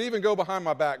 I could even go behind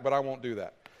my back, but I won't do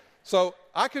that. So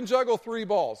I can juggle 3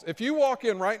 balls. If you walk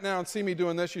in right now and see me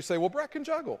doing this, you say, well, Brett can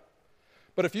juggle.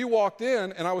 But if you walked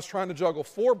in and I was trying to juggle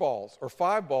 4 balls or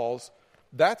 5 balls,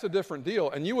 that's a different deal.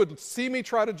 And you would see me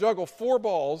try to juggle 4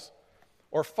 balls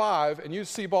or 5, and you'd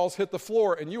see balls hit the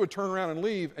floor, and you would turn around and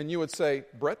leave, and you would say,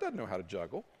 Brett doesn't know how to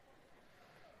juggle.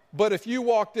 But if you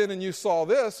walked in and you saw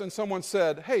this, and someone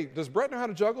said, hey, does Brett know how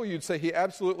to juggle? You'd say, he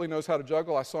absolutely knows how to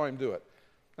juggle. I saw him do it.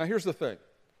 Now, here's the thing.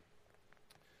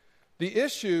 The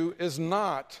issue is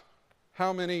not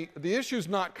the issue is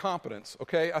not competence,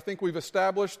 okay? I think we've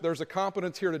established there's a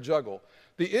competence here to juggle.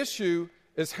 The issue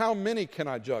is how many can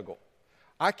I juggle?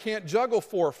 I can't juggle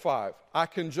 4 or 5. I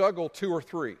can juggle 2 or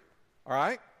 3. All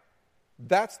right?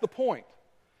 That's the point.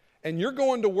 And you're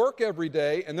going to work every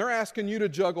day, and they're asking you to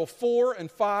juggle 4 and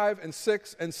 5 and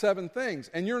 6 and 7 things,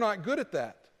 and you're not good at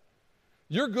that.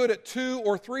 You're good at 2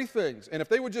 or 3 things. And if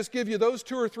they would just give you those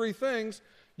 2 or 3 things,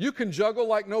 you can juggle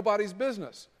like nobody's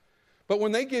business. But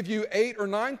when they give you 8 or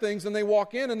 9 things, and they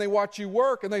walk in and they watch you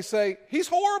work, and they say, he's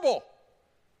horrible.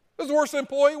 This is the worst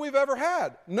employee we've ever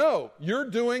had. No, you're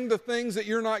doing the things that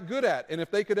you're not good at. And if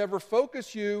they could ever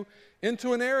focus you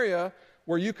into an area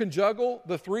where you can juggle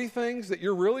the 3 things that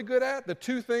you're really good at, the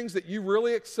 2 things that you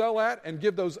really excel at, and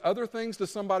give those other things to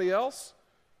somebody else,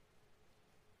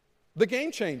 the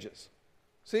game changes.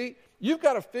 See, you've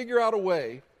got to figure out a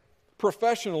way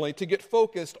professionally to get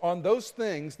focused on those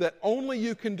things that only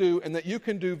you can do and that you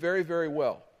can do very, very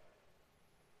well.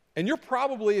 And you're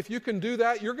probably, if you can do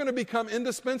that, you're going to become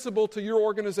indispensable to your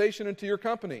organization and to your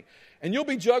company. And you'll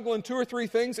be juggling 2 or 3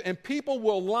 things, and people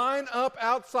will line up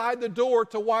outside the door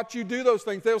to watch you do those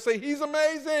things. They'll say, he's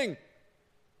amazing.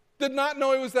 Did not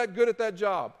know he was that good at that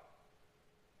job.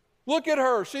 Look at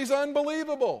her. She's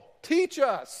unbelievable. Teach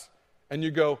us. And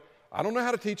you go, I don't know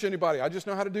how to teach anybody. I just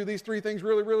know how to do these 3 things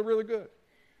really, really, really good.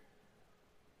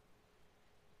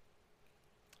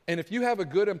 And if you have a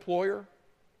good employer,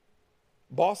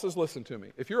 bosses, listen to me.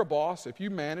 If you're a boss, if you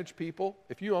manage people,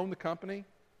 if you own the company,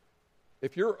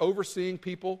 if you're overseeing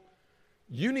people,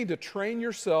 you need to train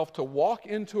yourself to walk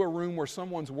into a room where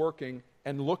someone's working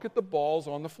and look at the balls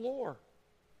on the floor.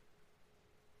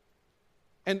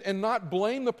 And not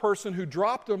blame the person who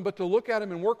dropped them, but to look at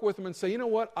them and work with them and say, you know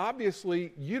what,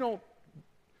 obviously you're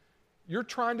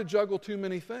trying to juggle too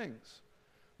many things.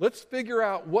 Let's figure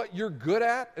out what you're good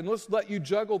at, and let's let you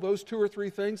juggle those 2 or 3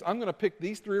 things. I'm going to pick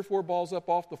these 3 or 4 balls up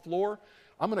off the floor.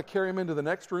 I'm going to carry them into the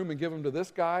next room and give them to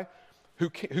this guy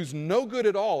who's no good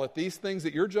at all at these things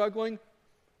that you're juggling,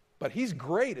 but he's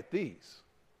great at these.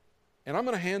 And I'm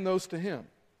going to hand those to him.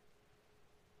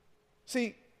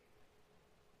 See,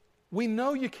 we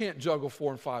know you can't juggle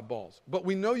 4 and 5 balls, but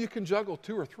we know you can juggle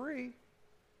 2 or 3.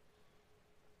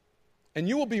 And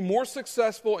you will be more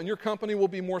successful, and your company will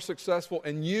be more successful,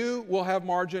 and you will have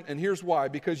margin, and here's why.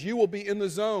 Because you will be in the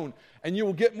zone, and you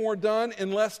will get more done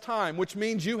in less time, which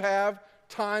means you have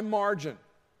time margin.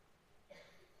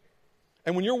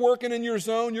 And when you're working in your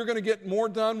zone, you're going to get more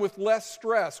done with less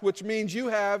stress, which means you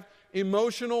have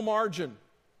emotional margin.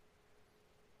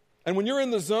 And when you're in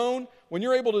the zone, when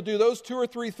you're able to do those 2 or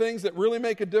 3 things that really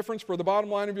make a difference for the bottom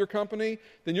line of your company,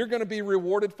 then you're going to be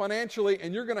rewarded financially,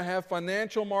 and you're going to have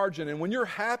financial margin. And when you're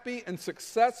happy and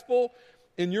successful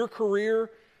in your career,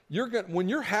 when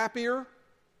you're happier,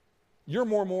 you're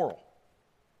more moral.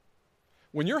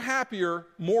 When you're happier,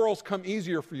 morals come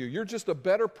easier for you. You're just a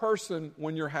better person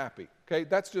when you're happy. Okay,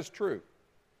 that's just true.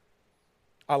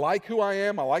 I like who I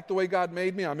am. I like the way God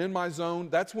made me. I'm in my zone.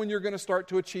 That's when you're going to start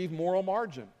to achieve moral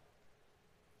margin.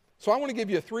 So I want to give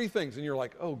you 3 things, and you're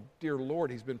like, oh, dear Lord,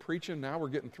 he's been preaching, now we're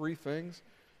getting 3 things.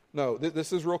 No,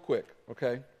 this is real quick,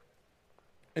 okay?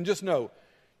 And just know,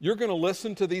 you're going to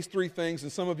listen to these 3 things,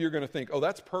 and some of you are going to think, oh,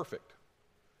 that's perfect.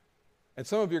 And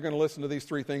some of you are going to listen to these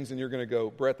 3 things, and you're going to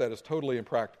go, Brett, that is totally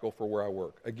impractical for where I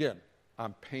work. Again,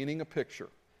 I'm painting a picture.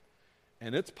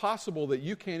 And it's possible that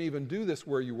you can't even do this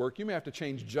where you work. You may have to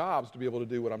change jobs to be able to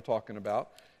do what I'm talking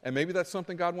about. And maybe that's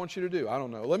something God wants you to do. I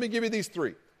don't know. Let me give you these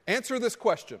 3. Answer this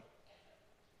question.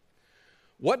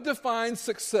 What defines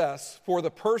success for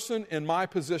the person in my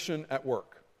position at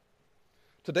work?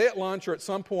 Today at lunch or at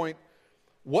some point,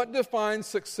 what defines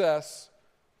success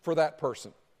for that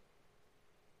person?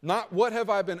 Not what have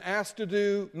I been asked to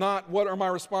do, not what are my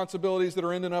responsibilities that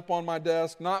are ending up on my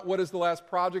desk, not what is the last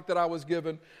project that I was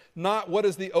given, not what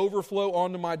is the overflow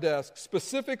onto my desk.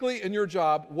 Specifically in your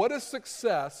job, what is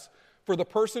success for the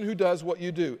person who does what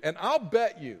you do? And I'll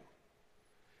bet you,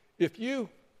 if you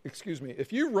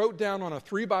wrote down on a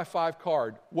 3x5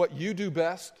 card what you do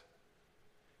best,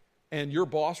 and your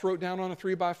boss wrote down on a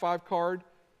 3x5 card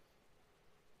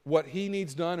what he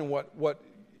needs done and what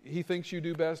he thinks you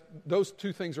do best, those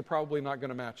two things are probably not going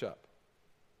to match up.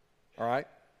 All right?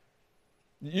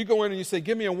 You go in and you say,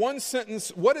 give me a one sentence,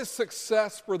 what is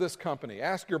success for this company?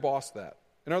 Ask your boss that.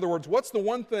 In other words, what's the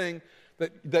one thing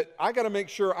that I got to make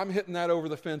sure I'm hitting that over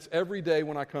the fence every day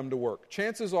when I come to work?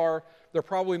 Chances are they're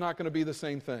probably not going to be the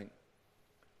same thing.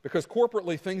 Because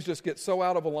corporately, things just get so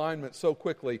out of alignment so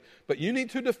quickly. But you need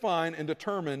to define and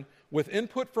determine, with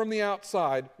input from the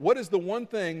outside, what is the one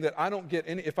thing that I don't get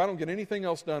if I don't get anything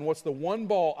else done, what's the one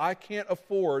ball I can't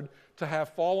afford to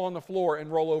have fall on the floor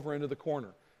and roll over into the corner?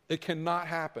 It cannot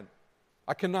happen.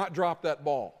 I cannot drop that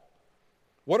ball.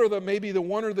 What are maybe the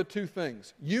one or the two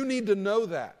things? You need to know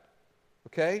that,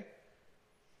 okay?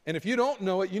 And if you don't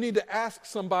know it, you need to ask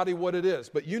somebody what it is.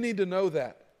 But you need to know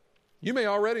that. You may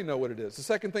already know what it is. The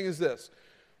second thing is this.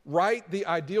 Write the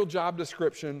ideal job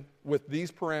description with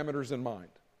these parameters in mind.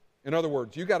 In other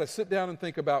words, you got to sit down and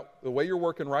think about the way you're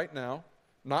working right now,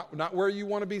 not where you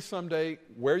want to be someday,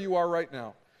 where you are right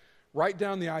now. Write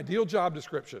down the ideal job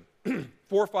description, 4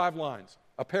 or 5 lines,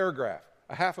 a paragraph,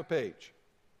 a half a page.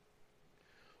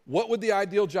 What would the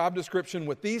ideal job description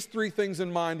with these 3 things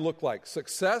in mind look like?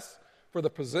 Success for the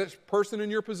person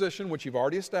in your position, which you've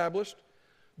already established,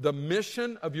 the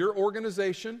mission of your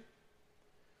organization,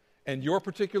 and your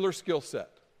particular skill set.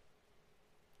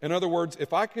 In other words,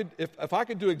 if I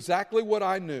could do exactly what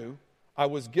I knew I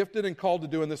was gifted and called to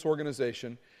do in this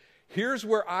organization, here's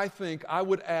where I think I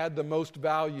would add the most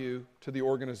value to the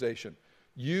organization.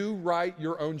 You write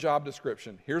your own job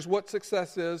description. Here's what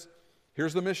success is.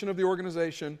 Here's the mission of the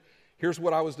organization. Here's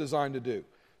what I was designed to do.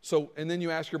 So, and then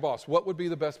you ask your boss, what would be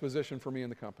the best position for me in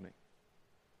the company?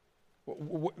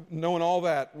 Knowing all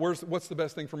that, what's the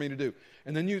best thing for me to do?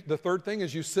 And then the third thing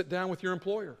is you sit down with your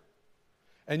employer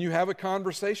and you have a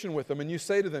conversation with them and you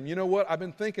say to them, you know what, I've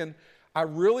been thinking, I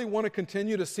really want to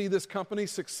continue to see this company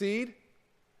succeed.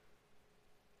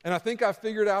 And I think I've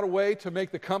figured out a way to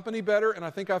make the company better, and I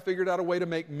think I've figured out a way to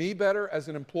make me better as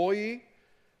an employee.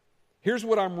 Here's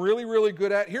what I'm really, really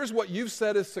good at. Here's what you've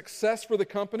said is success for the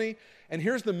company, and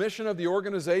here's the mission of the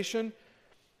organization.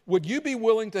 Would you be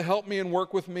willing to help me and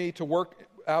work with me to work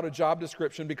out a job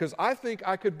description? Because I think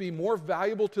I could be more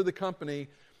valuable to the company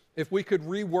if we could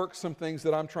rework some things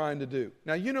that I'm trying to do.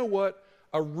 Now, you know what?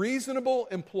 A reasonable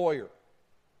employer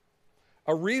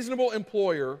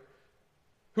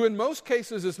who in most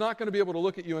cases is not going to be able to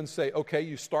look at you and say, okay,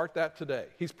 you start that today.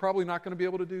 He's probably not going to be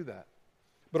able to do that.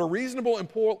 But a reasonable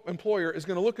employer is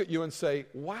going to look at you and say,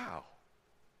 wow,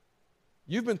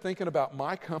 you've been thinking about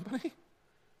my company?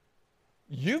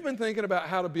 You've been thinking about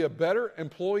how to be a better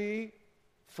employee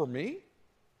for me?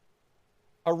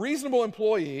 A reasonable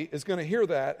employee is going to hear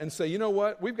that and say, you know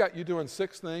what? We've got you doing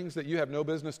 6 things that you have no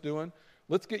business doing.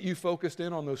 Let's get you focused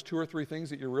in on those 2 or 3 things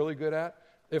that you're really good at.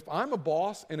 If I'm a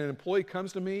boss and an employee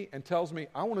comes to me and tells me,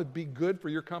 I want to be good for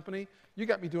your company, you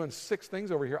got me doing 6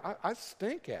 things over here I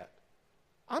stink at.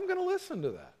 I'm going to listen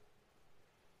to that.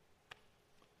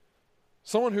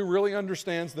 Someone who really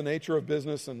understands the nature of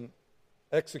business and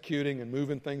executing and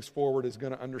moving things forward is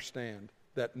going to understand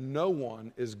that no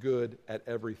one is good at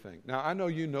everything. Now, I know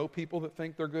you know people that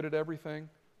think they're good at everything,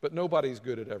 but nobody's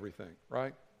good at everything,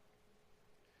 right?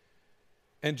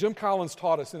 And Jim Collins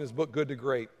taught us in his book, Good to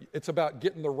Great, it's about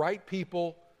getting the right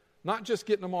people, not just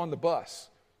getting them on the bus.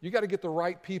 You got to get the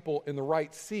right people in the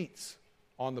right seats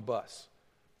on the bus.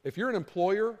 If you're an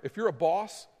employer, if you're a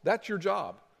boss, that's your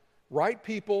job. Right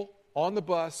people on the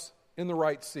bus in the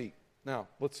right seat. Now,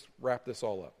 let's wrap this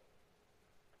all up.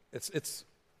 Skip.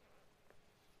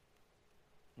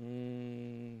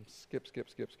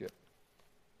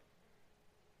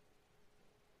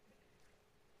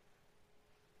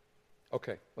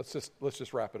 Okay, let's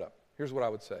just wrap it up. Here's what I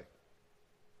would say.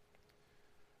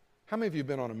 How many of you have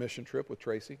been on a mission trip with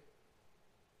Tracy?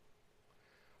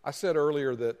 I said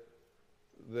earlier that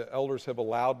the elders have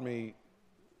allowed me,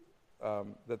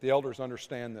 that the elders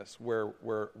understand this where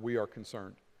we are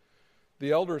concerned.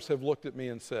 The elders have looked at me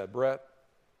and said, Brett,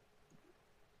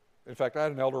 in fact, I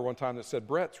had an elder one time that said,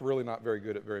 Brett's really not very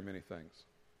good at very many things.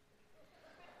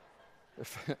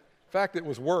 In In fact, it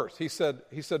was worse. He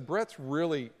said, Brett's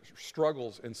really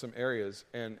struggles in some areas,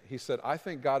 and he said, I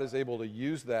think God is able to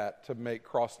use that to make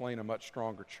Cross Lane a much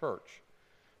stronger church,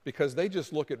 because they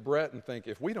just look at Brett and think,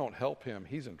 if we don't help him,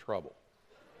 he's in trouble.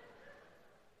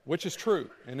 Which is true,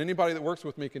 and anybody that works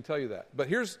with me can tell you that. But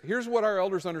here's what our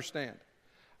elders understand.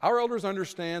 Our elders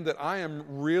understand that I am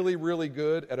really, really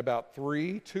good at about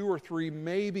 2 or 3,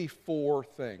 maybe 4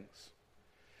 things.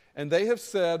 And they have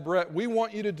said, Brett, we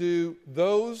want you to do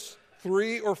those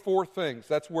 3 or 4 things.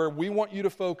 That's where we want you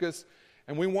to focus,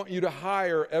 and we want you to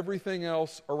hire everything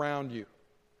else around you.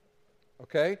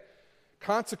 Okay?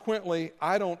 Consequently,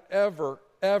 I don't ever,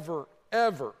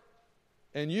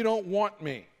 and you don't want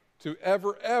me to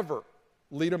ever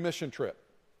lead a mission trip.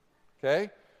 Okay?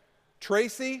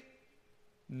 Tracy,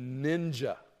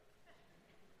 ninja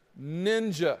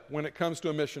when it comes to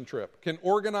a mission trip. Can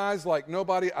organize like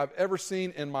nobody I've ever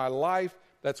seen in my life.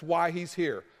 That's why he's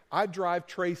here. I drive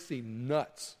Tracy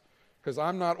nuts because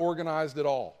I'm not organized at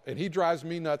all. And he drives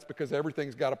me nuts because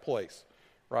everything's got a place,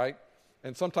 right?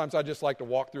 And sometimes I just like to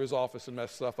walk through his office and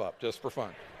mess stuff up just for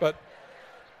fun. But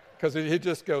because he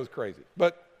just goes crazy.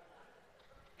 But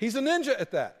he's a ninja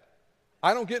at that.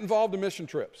 I don't get involved in mission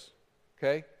trips,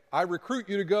 okay? I recruit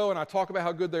you to go and I talk about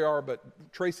how good they are, but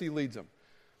Tracy leads them.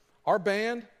 Our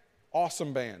band,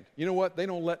 awesome band. You know what? They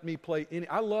don't let me play any.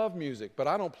 I love music, but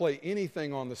I don't play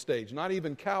anything on the stage, not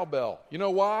even cowbell. You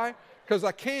know why? Because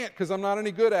I can't, because I'm not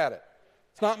any good at it.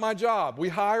 It's not my job. We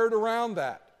hired around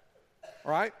that,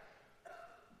 all right?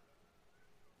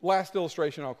 Last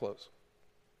illustration, I'll close.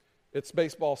 It's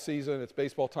baseball season. It's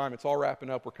baseball time. It's all wrapping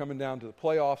up. We're coming down to the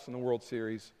playoffs and the World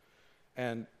Series.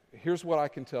 And here's what I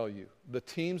can tell you. The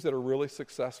teams that are really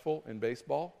successful in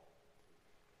baseball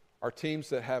are teams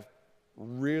that have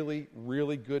really,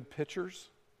 really good pitchers,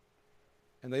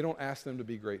 and they don't ask them to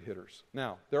be great hitters.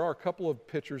 Now, there are a couple of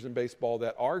pitchers in baseball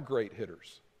that are great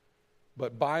hitters,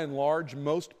 but by and large,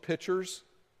 most pitchers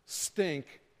stink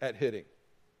at hitting,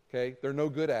 okay? They're no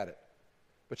good at it.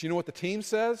 But you know what the team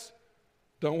says?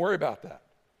 Don't worry about that.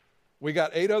 We got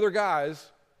 8 other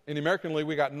guys. In the American League,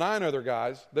 we got 9 other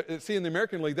guys. See, in the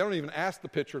American League, they don't even ask the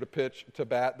pitcher to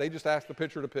bat. They just ask the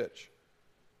pitcher to pitch.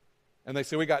 And they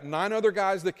say, we got 9 other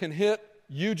guys that can hit.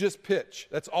 You just pitch.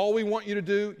 That's all we want you to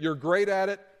do. You're great at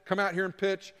it. Come out here and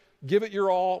pitch. Give it your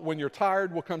all. When you're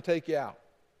tired, we'll come take you out.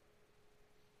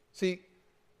 See,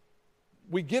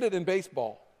 we get it in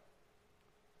baseball.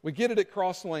 We get it at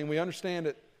Cross Lane. We understand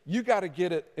it. You got to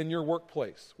get it in your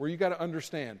workplace where you got to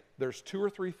understand there's 2 or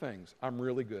 3 things I'm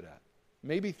really good at.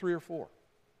 Maybe 3 or 4.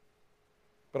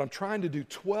 But I'm trying to do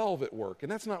 12 at work,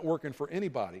 and that's not working for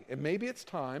anybody. And maybe it's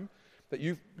time that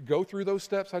you go through those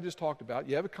steps I just talked about.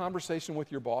 You have a conversation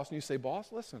with your boss, and you say,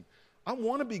 boss, listen, I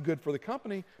want to be good for the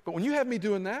company, but when you have me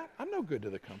doing that, I'm no good to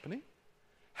the company.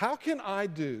 How can I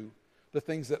do the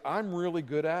things that I'm really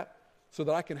good at so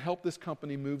that I can help this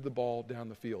company move the ball down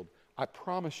the field? I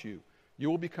promise you, you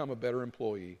will become a better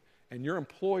employee, and your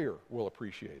employer will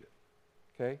appreciate it,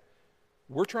 okay?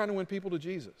 We're trying to win people to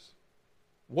Jesus.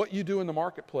 What you do in the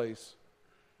marketplace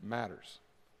matters.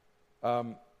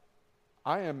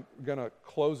 I am going to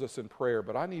close us in prayer,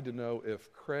 but I need to know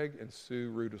if Craig and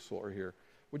Sue Rudisell are here.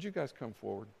 Would you guys come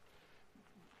forward?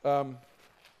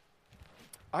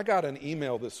 I got an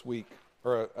email this week,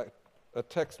 or a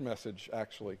text message,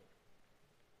 actually.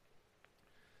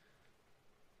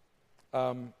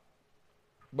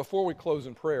 Before we close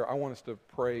in prayer, I want us to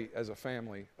pray as a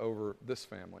family over this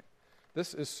family.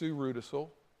 This is Sue Rudisell,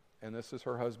 and this is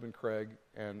her husband, Craig,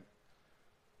 and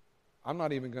I'm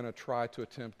not even going to try to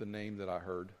attempt the name that I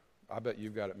heard. I bet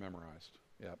you've got it memorized.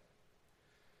 Yep.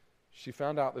 She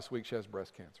found out this week she has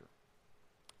breast cancer,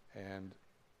 and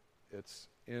it's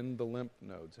in the lymph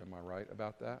nodes. Am I right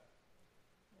about that?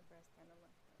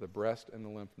 The breast and the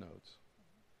lymph nodes.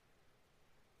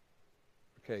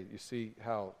 Okay, you see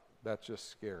how that's just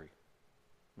scary.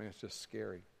 I mean, it's just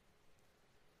scary.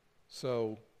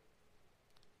 So,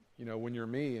 you know, when you're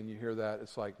me and you hear that,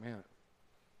 it's like, man,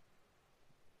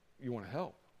 you want to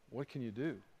help. What can you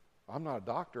do? I'm not a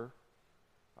doctor.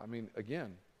 I mean,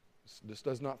 again, this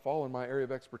does not fall in my area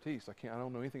of expertise. I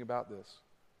don't know anything about this.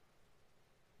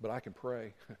 But I can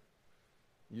pray.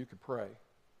 You can pray.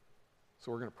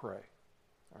 So we're going to pray.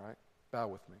 All right? Bow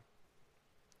with me.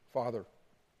 Father,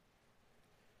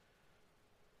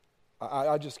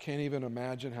 I just can't even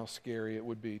imagine how scary it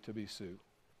would be to be Sue.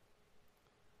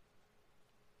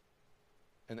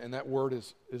 And that word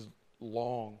is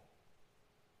long,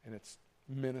 and it's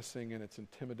menacing, and it's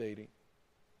intimidating.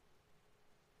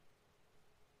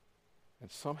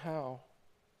 And somehow,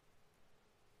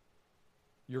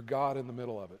 you're God in the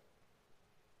middle of it.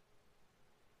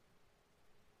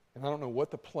 And I don't know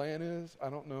what the plan is. I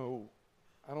don't know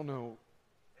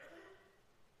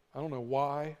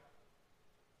why.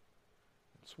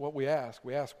 It's what we ask.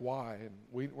 We ask why, and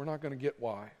we're not going to get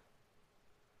why.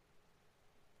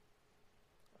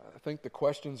 I think the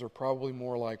questions are probably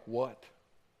more like, what?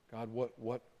 God,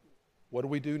 what do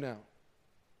we do now?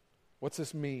 What's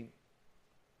this mean?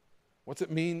 What's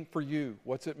it mean for you?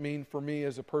 What's it mean for me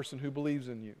as a person who believes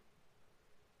in you?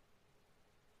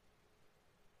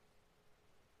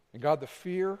 And God, the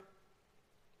fear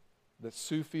that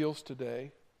Sue feels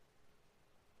today,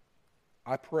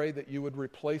 I pray that you would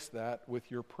replace that with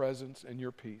your presence and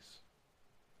your peace.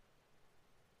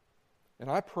 And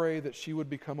I pray that she would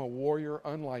become a warrior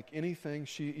unlike anything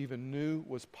she even knew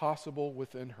was possible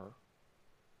within her.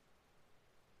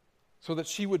 So that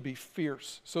she would be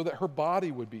fierce, so that her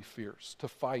body would be fierce to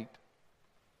fight.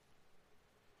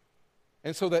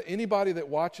 And so that anybody that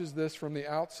watches this from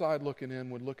the outside looking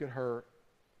in would look at her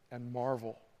and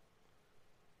marvel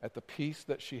at the peace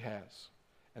that she has.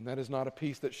 And that is not a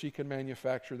peace that she can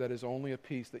manufacture. That is only a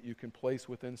peace that you can place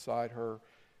within inside her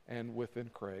and within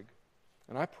Craig.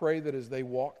 And I pray that as they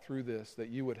walk through this, that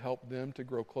you would help them to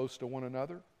grow close to one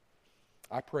another.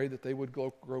 I pray that they would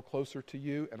grow closer to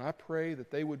you. And I pray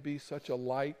that they would be such a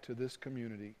light to this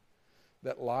community,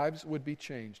 that lives would be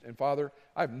changed. And Father,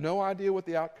 I have no idea what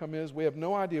the outcome is. We have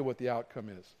no idea what the outcome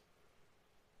is.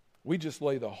 We just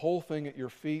lay the whole thing at your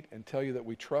feet and tell you that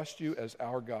we trust you as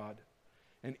our God.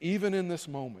 And even in this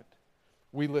moment,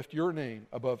 we lift your name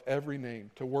above every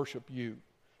name to worship you,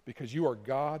 because you are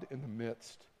God in the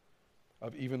midst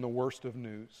of even the worst of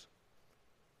news.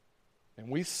 And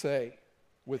we say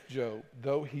with Job,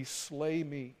 though he slay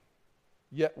me,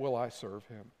 yet will I serve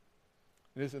him.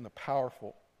 It is in the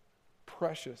powerful,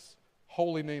 precious,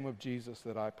 holy name of Jesus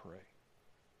that I pray.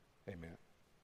 Amen.